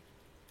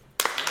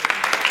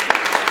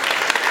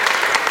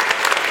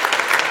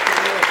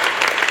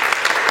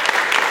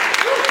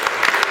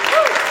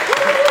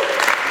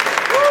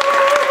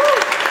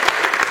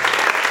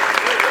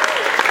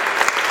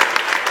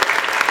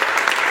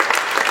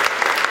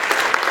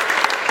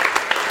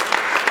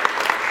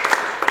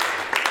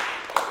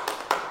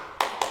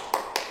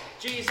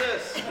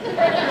 Jesus.